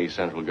Chinese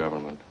central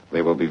government.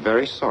 They will be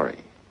very sorry.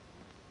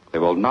 They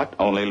will not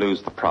only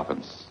lose the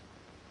province,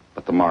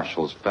 but the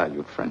marshal's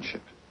valued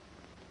friendship.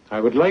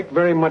 I would like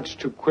very much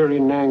to query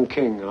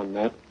Nanking on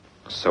that.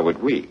 So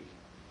would we.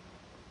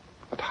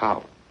 But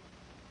how?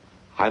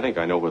 I think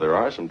I know where there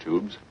are some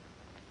tubes.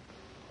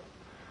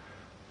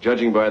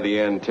 Judging by the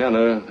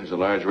antenna, there's a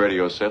large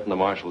radio set in the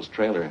marshal's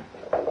trailer.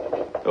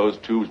 Those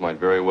tubes might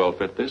very well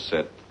fit this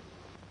set.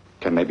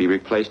 Can they be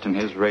replaced in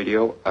his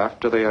radio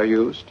after they are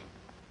used?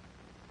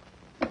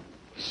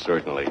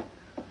 Certainly.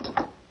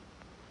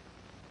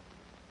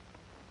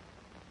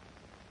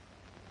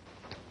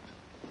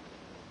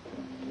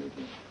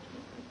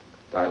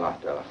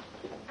 Dilator.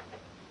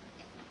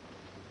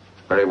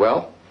 Very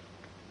well.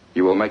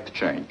 You will make the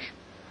change.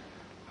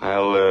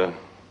 I'll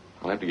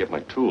have to get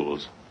my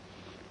tools.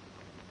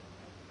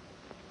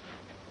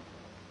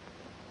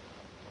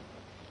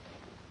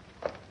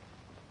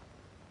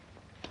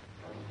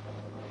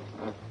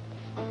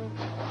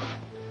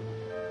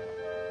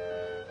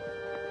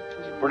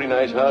 It's a pretty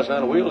nice house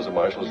on wheels the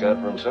marshal's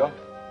got for himself.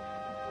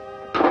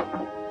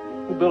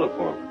 Who built it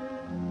for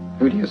him?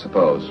 Who do you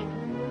suppose?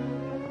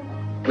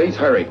 Please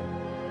hurry.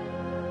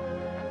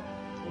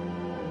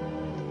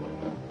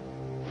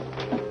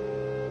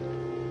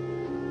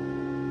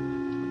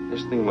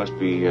 This thing must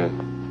be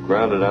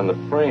grounded on the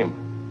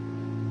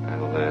frame.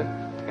 I'll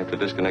have to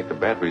disconnect the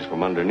batteries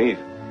from underneath.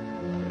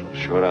 It'll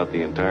short out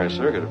the entire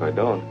circuit if I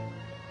don't.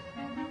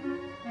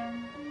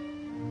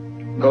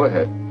 Go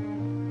ahead.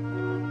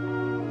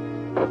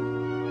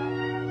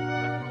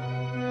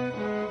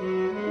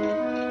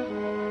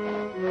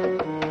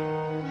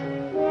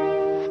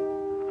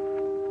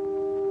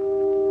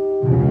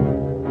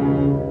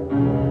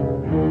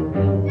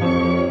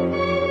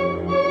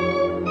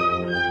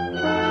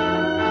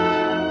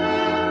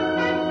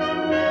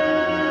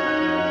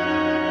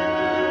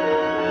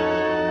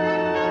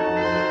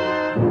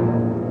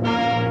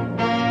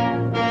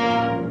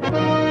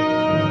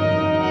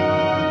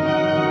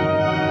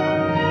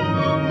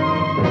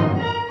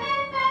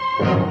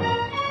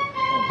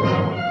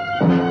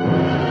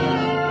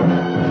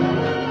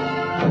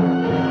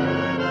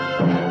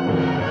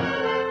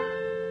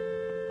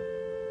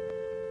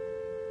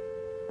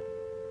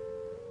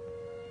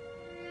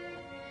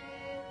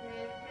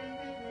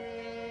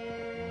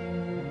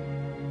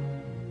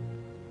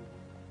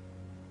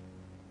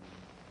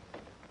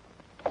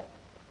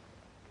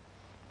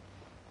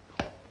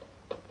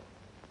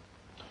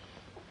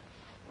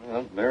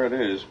 Well, there it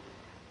is.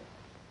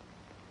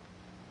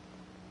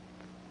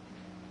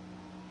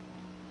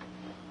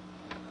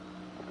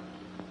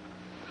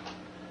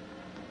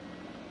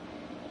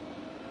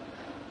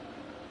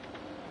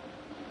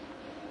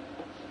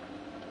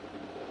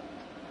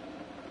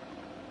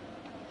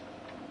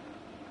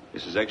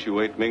 This is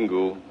XU-8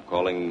 Mingu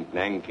calling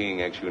Nanking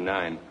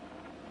XU-9.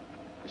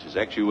 This is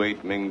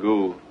XU-8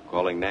 Mingu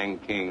calling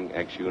Nanking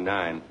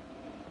XU-9.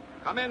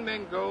 Come in,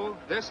 Mingu.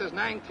 This is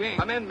Nanking.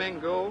 Come in,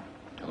 Mingu.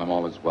 Tell them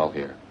all is well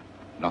here.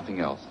 Nothing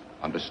else.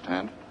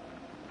 Understand?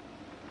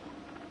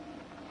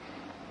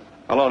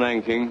 Hello,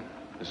 Nanking.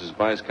 This is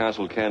Vice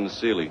Consul Ken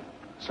Seeley.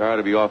 Sorry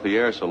to be off the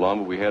air so long,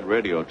 but we had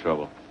radio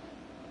trouble.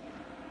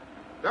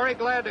 Very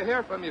glad to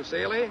hear from you,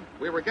 Seeley.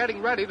 We were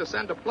getting ready to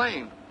send a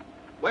plane.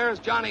 Where's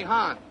Johnny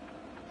Hahn?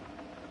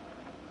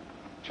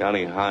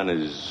 Johnny Hahn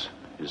is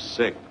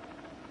sick.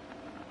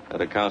 That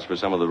accounts for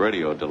some of the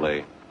radio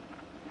delay.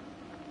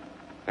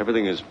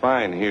 Everything is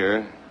fine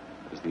here.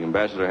 Does the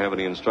ambassador have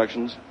any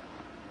instructions?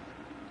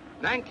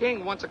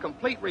 Nanking wants a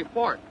complete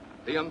report.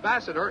 The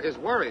ambassador is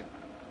worried.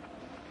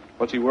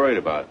 What's he worried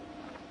about?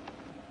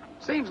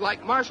 Seems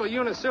like Marshal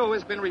Unisu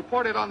has been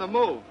reported on the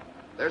move.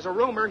 There's a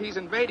rumor he's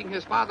invading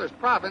his father's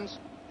province,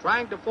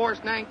 trying to force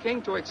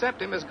Nanking to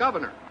accept him as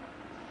governor.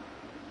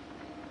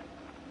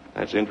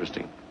 That's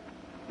interesting.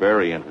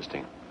 Very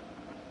interesting.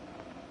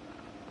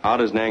 How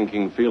does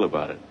Nanking feel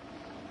about it?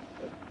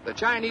 The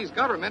Chinese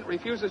government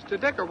refuses to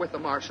dicker with the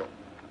marshal.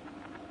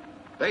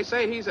 They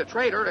say he's a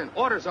traitor and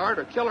orders are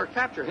to kill or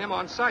capture him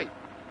on sight.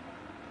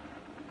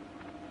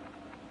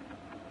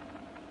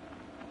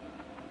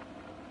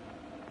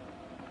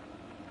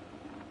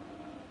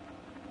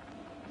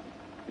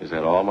 Is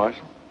that all,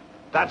 Marshal?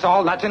 That's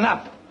all. That's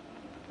enough.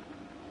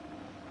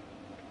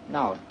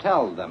 Now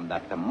tell them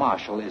that the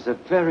marshal is a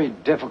very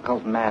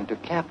difficult man to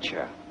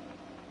capture.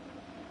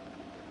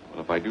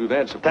 Well, if I do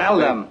that, suppose Tell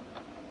them.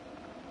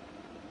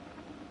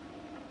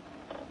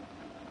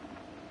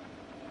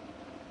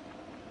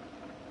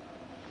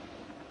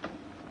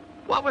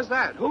 What was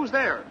that? Who's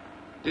there?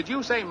 Did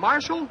you say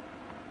Marshal?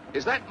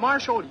 Is that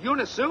Marshal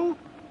Unisu?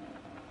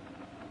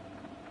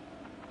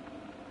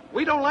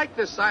 We don't like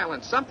this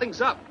silence.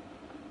 Something's up.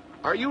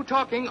 Are you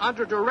talking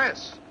under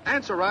duress?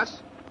 Answer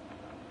us.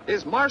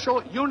 Is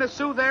Marshal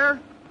Unisu there?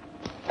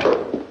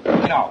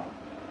 No.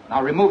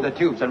 Now remove the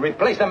tubes and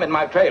replace them in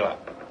my trailer.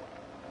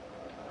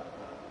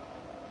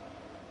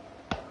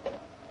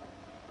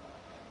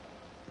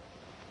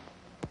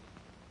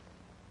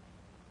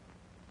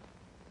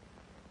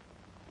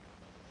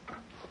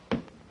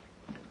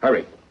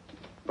 Hurry.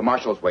 The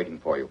marshal's waiting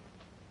for you.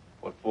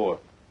 What for?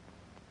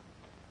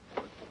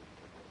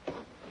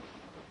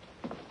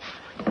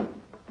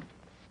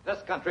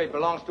 This country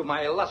belongs to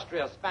my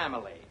illustrious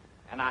family,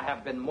 and I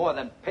have been more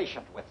than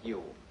patient with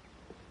you.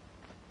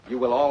 You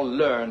will all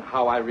learn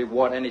how I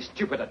reward any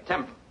stupid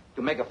attempt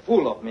to make a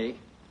fool of me.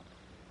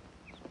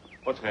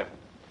 What's happened?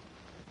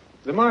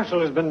 The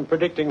Marshal has been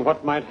predicting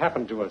what might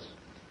happen to us.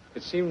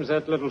 It seems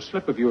that little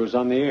slip of yours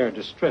on the air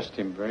distressed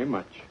him very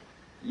much.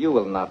 You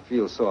will not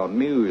feel so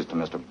amused,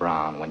 Mr.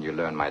 Brown, when you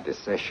learn my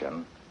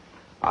decision.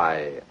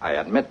 I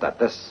admit that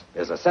this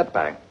is a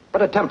setback,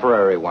 but a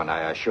temporary one,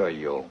 I assure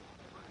you.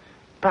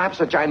 Perhaps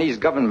the Chinese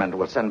government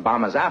will send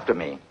bombers after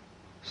me,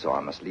 so I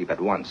must leave at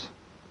once.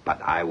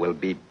 But I will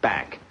be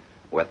back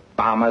with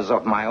bombers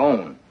of my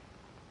own.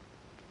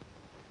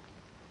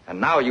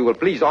 And now you will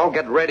please all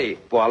get ready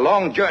for a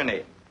long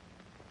journey.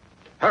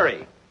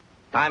 Hurry.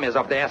 Time is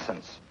of the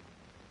essence.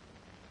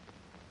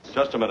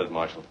 Just a minute,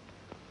 Marshal.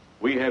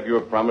 We have your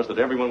promise that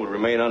everyone will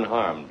remain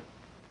unharmed.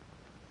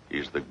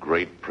 Is the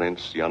great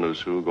Prince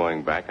Yanusu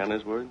going back on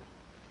his word?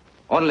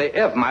 Only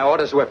if my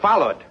orders were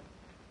followed.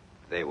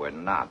 They were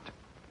not.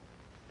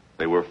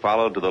 They were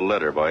followed to the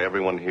letter by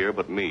everyone here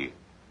but me.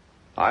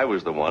 I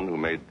was the one who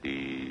made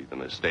the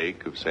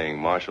mistake of saying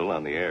Marshal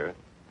on the air.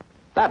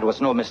 That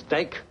was no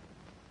mistake.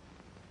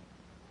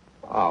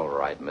 All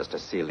right, Mr.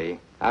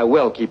 Seeley. I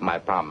will keep my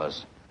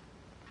promise.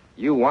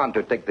 You want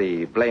to take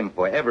the blame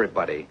for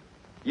everybody.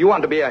 You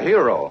want to be a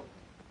hero.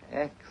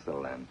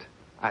 Excellent.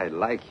 I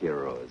like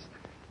heroes.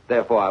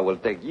 Therefore, I will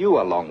take you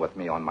along with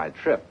me on my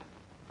trip.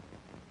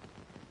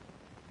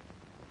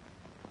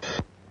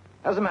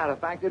 As a matter of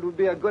fact, it would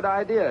be a good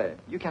idea.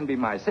 You can be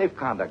my safe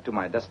conduct to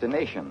my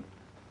destination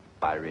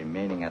by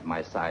remaining at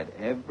my side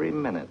every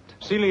minute.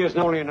 Seeley isn't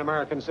only an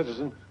American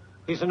citizen.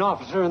 He's an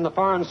officer in the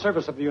Foreign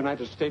Service of the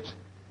United States.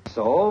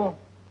 So?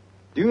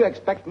 Do you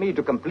expect me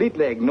to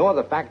completely ignore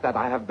the fact that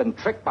I have been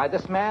tricked by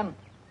this man?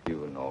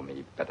 You know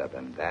me better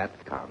than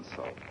that,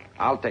 Consul.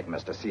 I'll take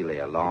Mr. Seeley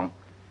along,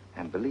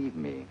 and believe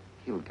me,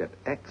 he'll get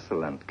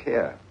excellent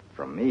care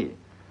from me.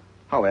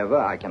 However,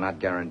 I cannot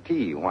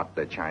guarantee what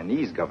the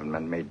Chinese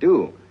government may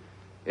do.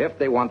 If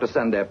they want to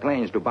send their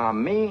planes to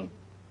bomb me,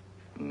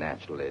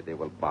 naturally, they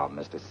will bomb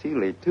Mr.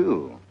 Seeley,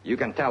 too. You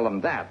can tell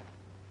them that.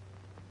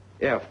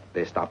 If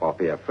they stop off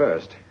here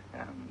first,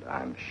 and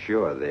I'm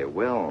sure they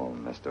will,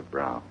 Mr.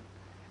 Brown.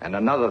 And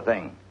another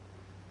thing,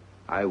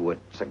 I would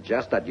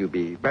suggest that you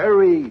be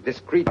very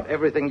discreet about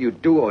everything you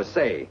do or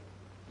say.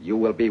 You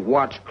will be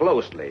watched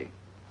closely.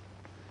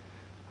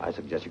 I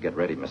suggest you get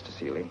ready, Mr.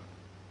 Seeley.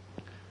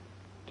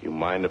 Do you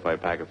mind if I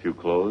pack a few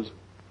clothes?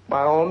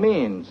 By all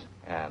means.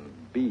 And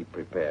be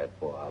prepared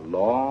for a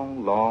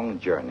long, long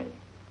journey.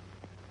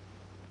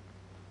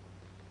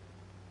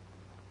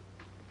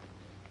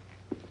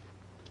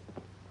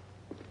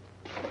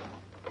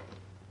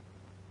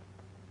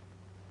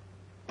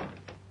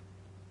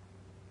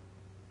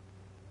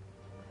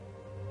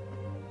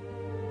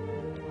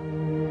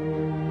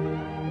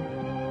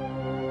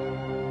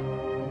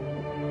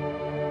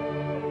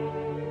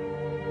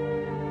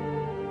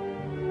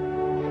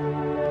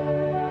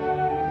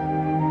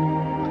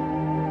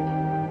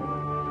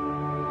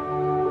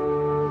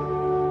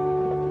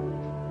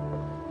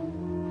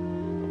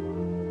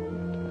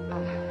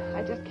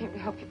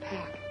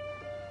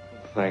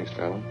 Thanks,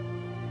 darling.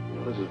 You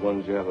know, this is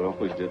one job that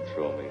always did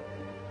throw me.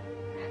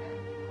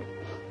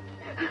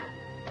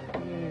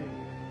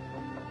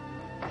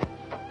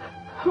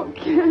 Oh,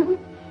 Ken.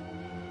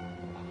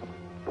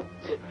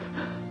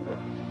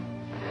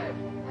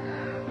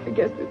 I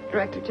guess the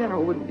Director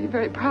General wouldn't be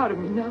very proud of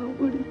me now,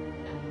 would he?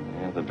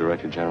 Yeah, the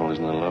Director General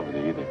isn't in love with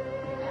you either.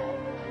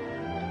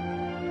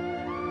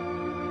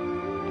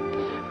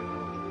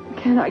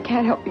 Ken, I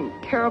can't help being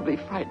terribly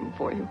frightened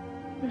for you.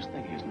 This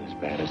thing isn't as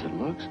bad as it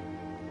looks.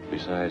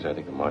 Besides, I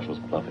think the Marshal's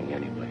bluffing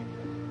anyway.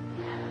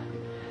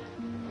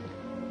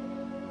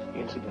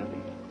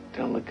 Incidentally,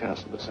 tell the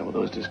Consul that some of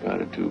those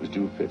discarded tubes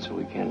do fit so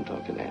we can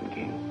talk to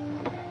Nanking.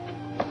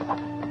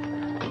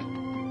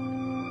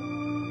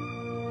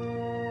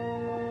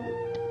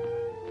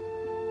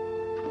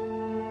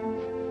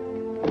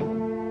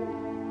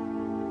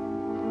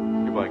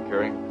 Goodbye,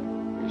 Carrie.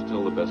 You're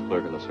still the best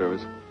clerk in the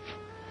service.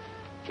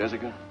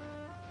 Jessica?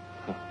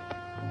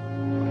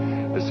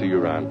 Let's see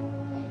you around.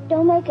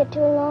 Don't make it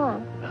too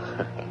long.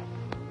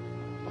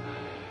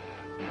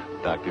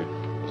 Doctor,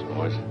 Mr.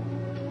 Morse.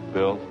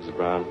 Bill, Mrs.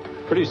 Brown.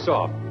 Pretty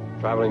soft.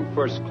 Traveling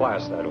first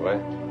class that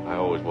way. I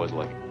always was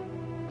lucky.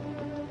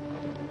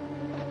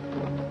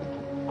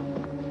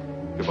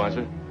 Goodbye,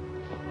 sir.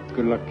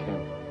 Good luck,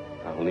 Kent.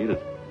 I'll need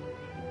it.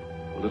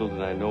 Little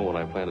did I know when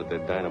I planted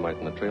that dynamite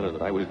in the trailer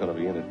that I was going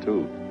to be in it,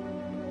 too.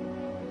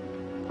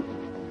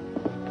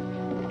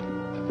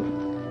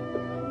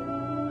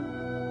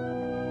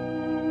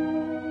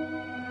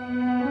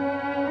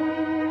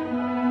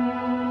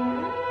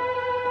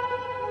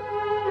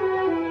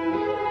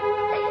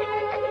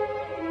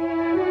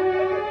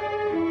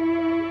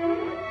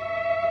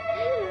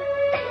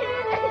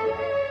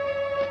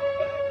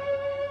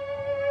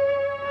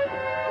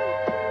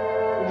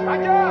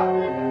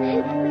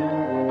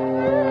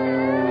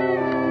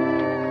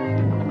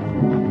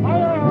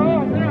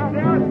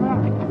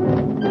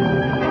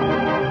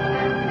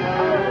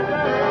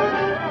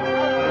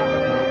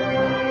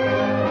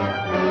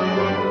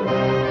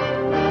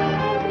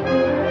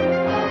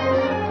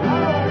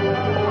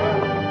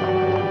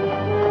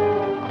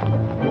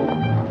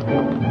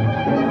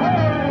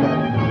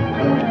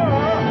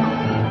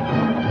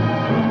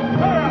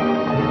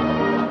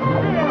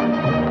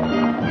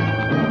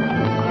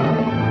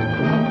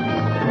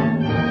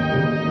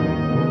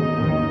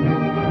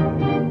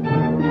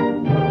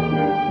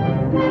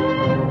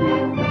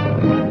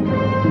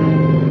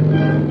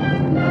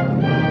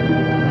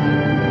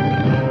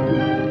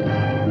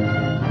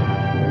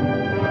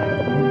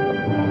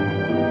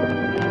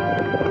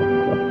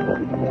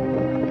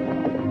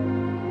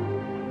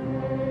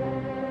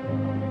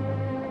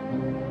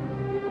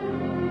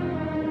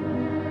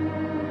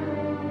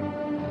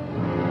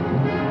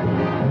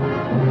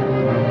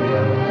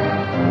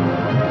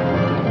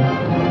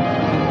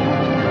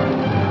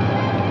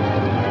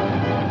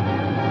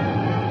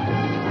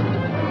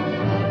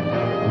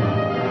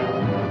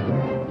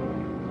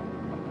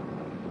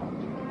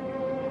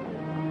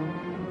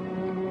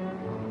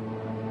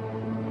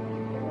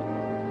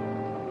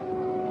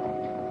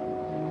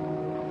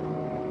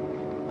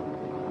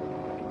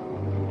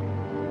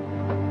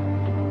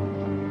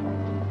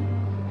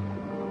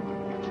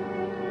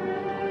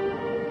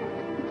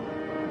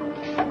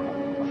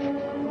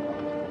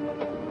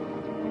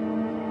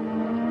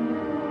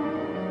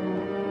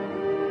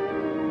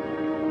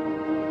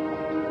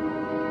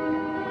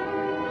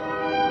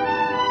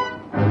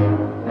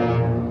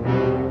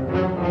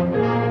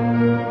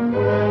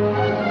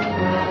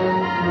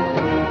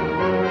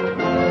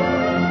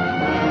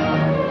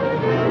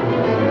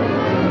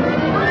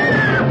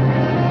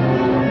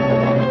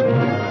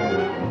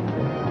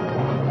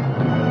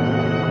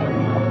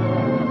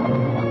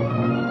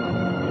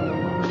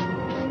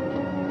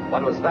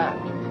 What was that?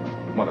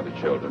 One of the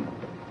children.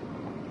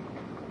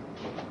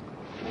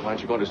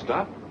 Aren't you going to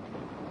stop?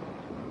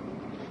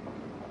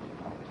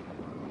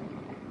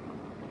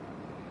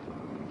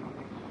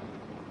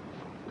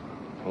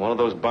 One of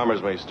those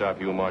bombers may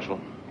stop you, Marshal.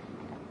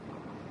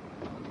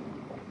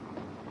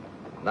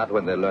 Not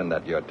when they learn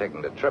that you're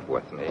taking the trip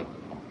with me.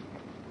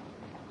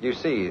 You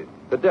see,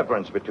 the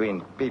difference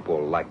between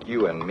people like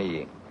you and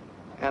me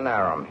and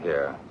Aram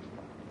here.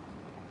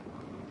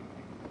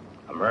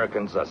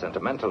 Americans are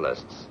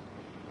sentimentalists.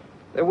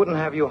 They wouldn't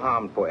have you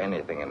harmed for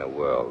anything in the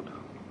world.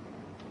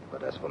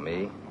 But as for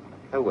me,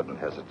 I wouldn't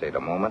hesitate a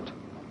moment.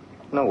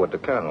 Nor would the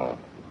Colonel.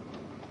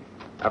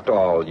 After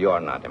all, you're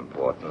not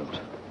important.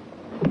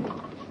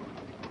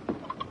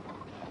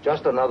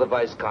 Just another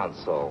vice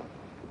consul.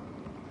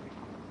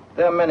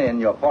 There are many in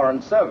your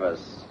foreign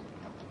service.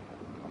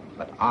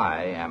 But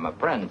I am a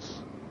prince.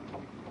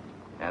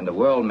 And the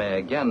world may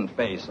again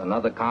face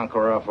another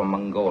conqueror from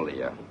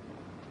Mongolia.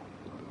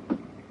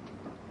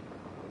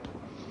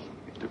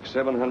 It took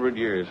 700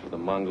 years for the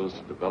Mongols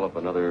to develop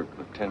another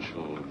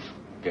potential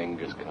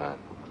Genghis Khan.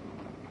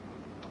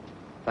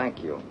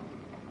 Thank you.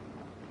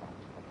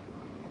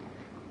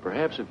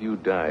 Perhaps if you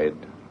died,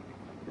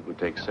 it would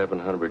take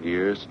 700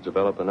 years to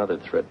develop another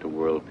threat to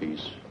world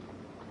peace.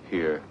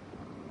 Here.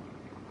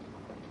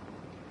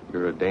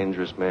 You're a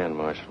dangerous man,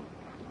 Marshal.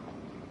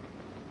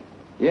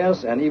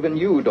 Yes, and even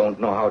you don't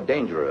know how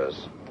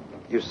dangerous.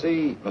 You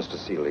see, Mr.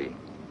 Seeley,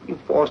 you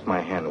forced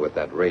my hand with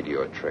that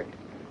radio trick.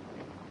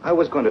 I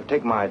was going to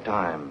take my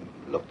time,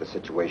 look the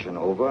situation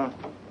over,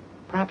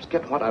 perhaps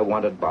get what I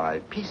wanted by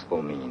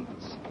peaceful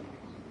means.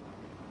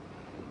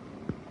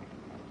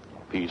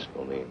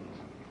 Peaceful means?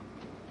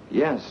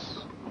 Yes.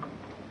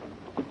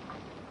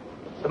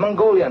 The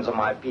Mongolians are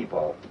my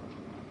people.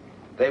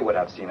 They would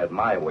have seen it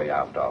my way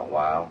after a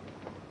while.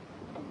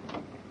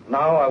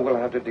 Now I will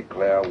have to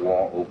declare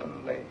war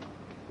openly.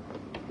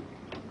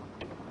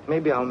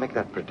 Maybe I'll make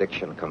that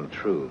prediction come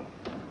true.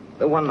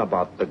 The one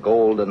about the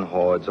golden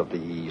hordes of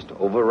the East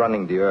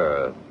overrunning the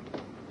earth.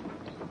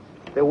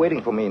 They're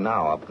waiting for me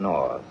now up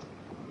north.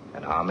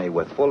 An army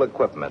with full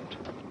equipment.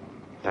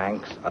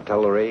 Tanks,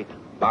 artillery,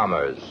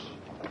 bombers.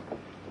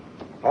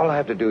 All I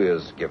have to do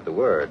is give the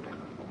word.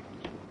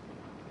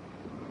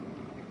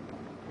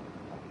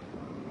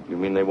 You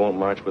mean they won't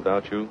march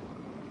without you?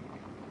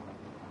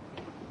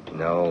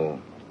 No.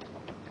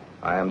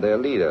 I am their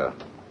leader.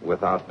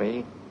 Without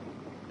me,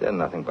 they're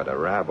nothing but a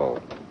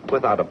rabble.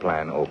 Without a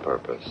plan or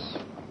purpose.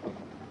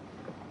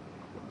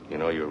 You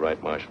know, you're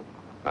right, Marshal.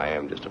 I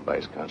am just a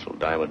vice consul,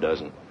 dime a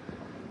dozen.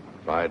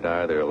 If I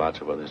die, there are lots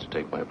of others to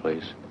take my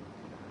place.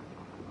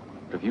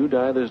 But if you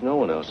die, there's no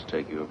one else to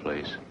take your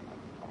place.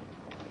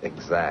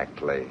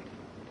 Exactly.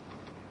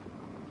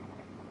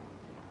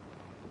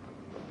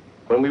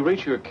 When we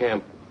reach your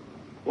camp,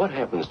 what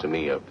happens to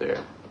me up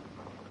there?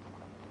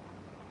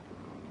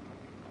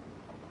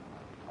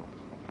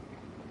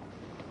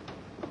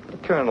 The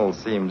colonel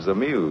seems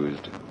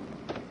amused.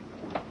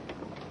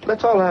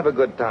 Let's all have a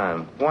good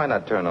time. Why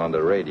not turn on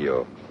the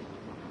radio?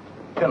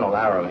 Colonel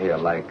Aram here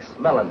likes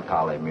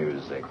melancholy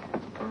music.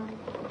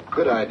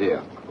 Good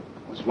idea.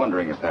 I was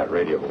wondering if that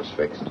radio was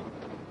fixed.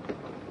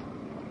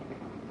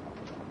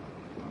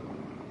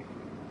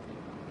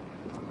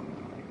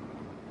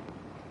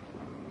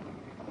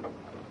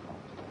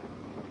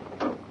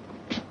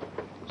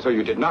 So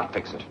you did not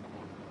fix it?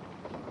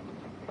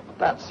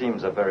 That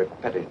seems a very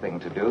petty thing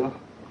to do.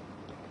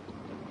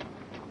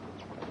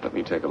 Let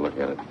me take a look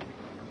at it.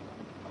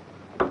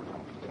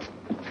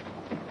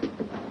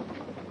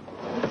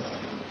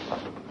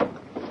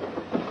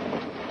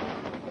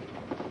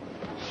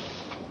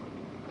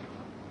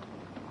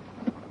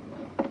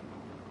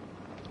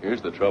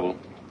 Here's the trouble.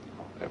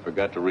 I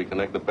forgot to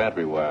reconnect the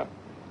battery wire.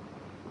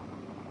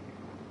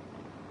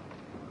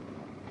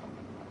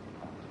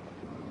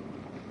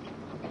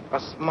 A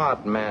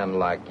smart man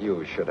like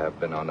you should have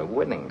been on the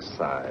winning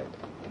side.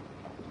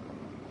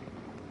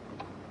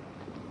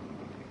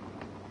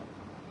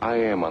 I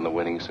am on the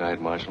winning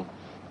side, Marshal.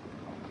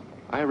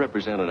 I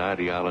represent an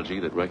ideology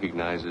that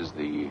recognizes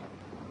the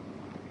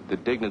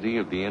dignity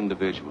of the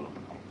individual,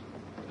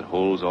 that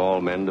holds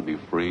all men to be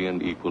free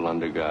and equal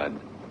under God.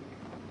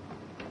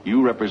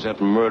 You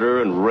represent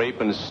murder and rape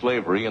and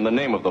slavery in the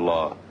name of the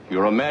law.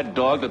 You're a mad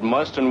dog that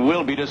must and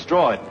will be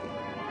destroyed.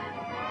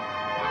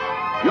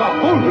 You're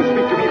a fool to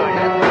speak to me like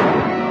that.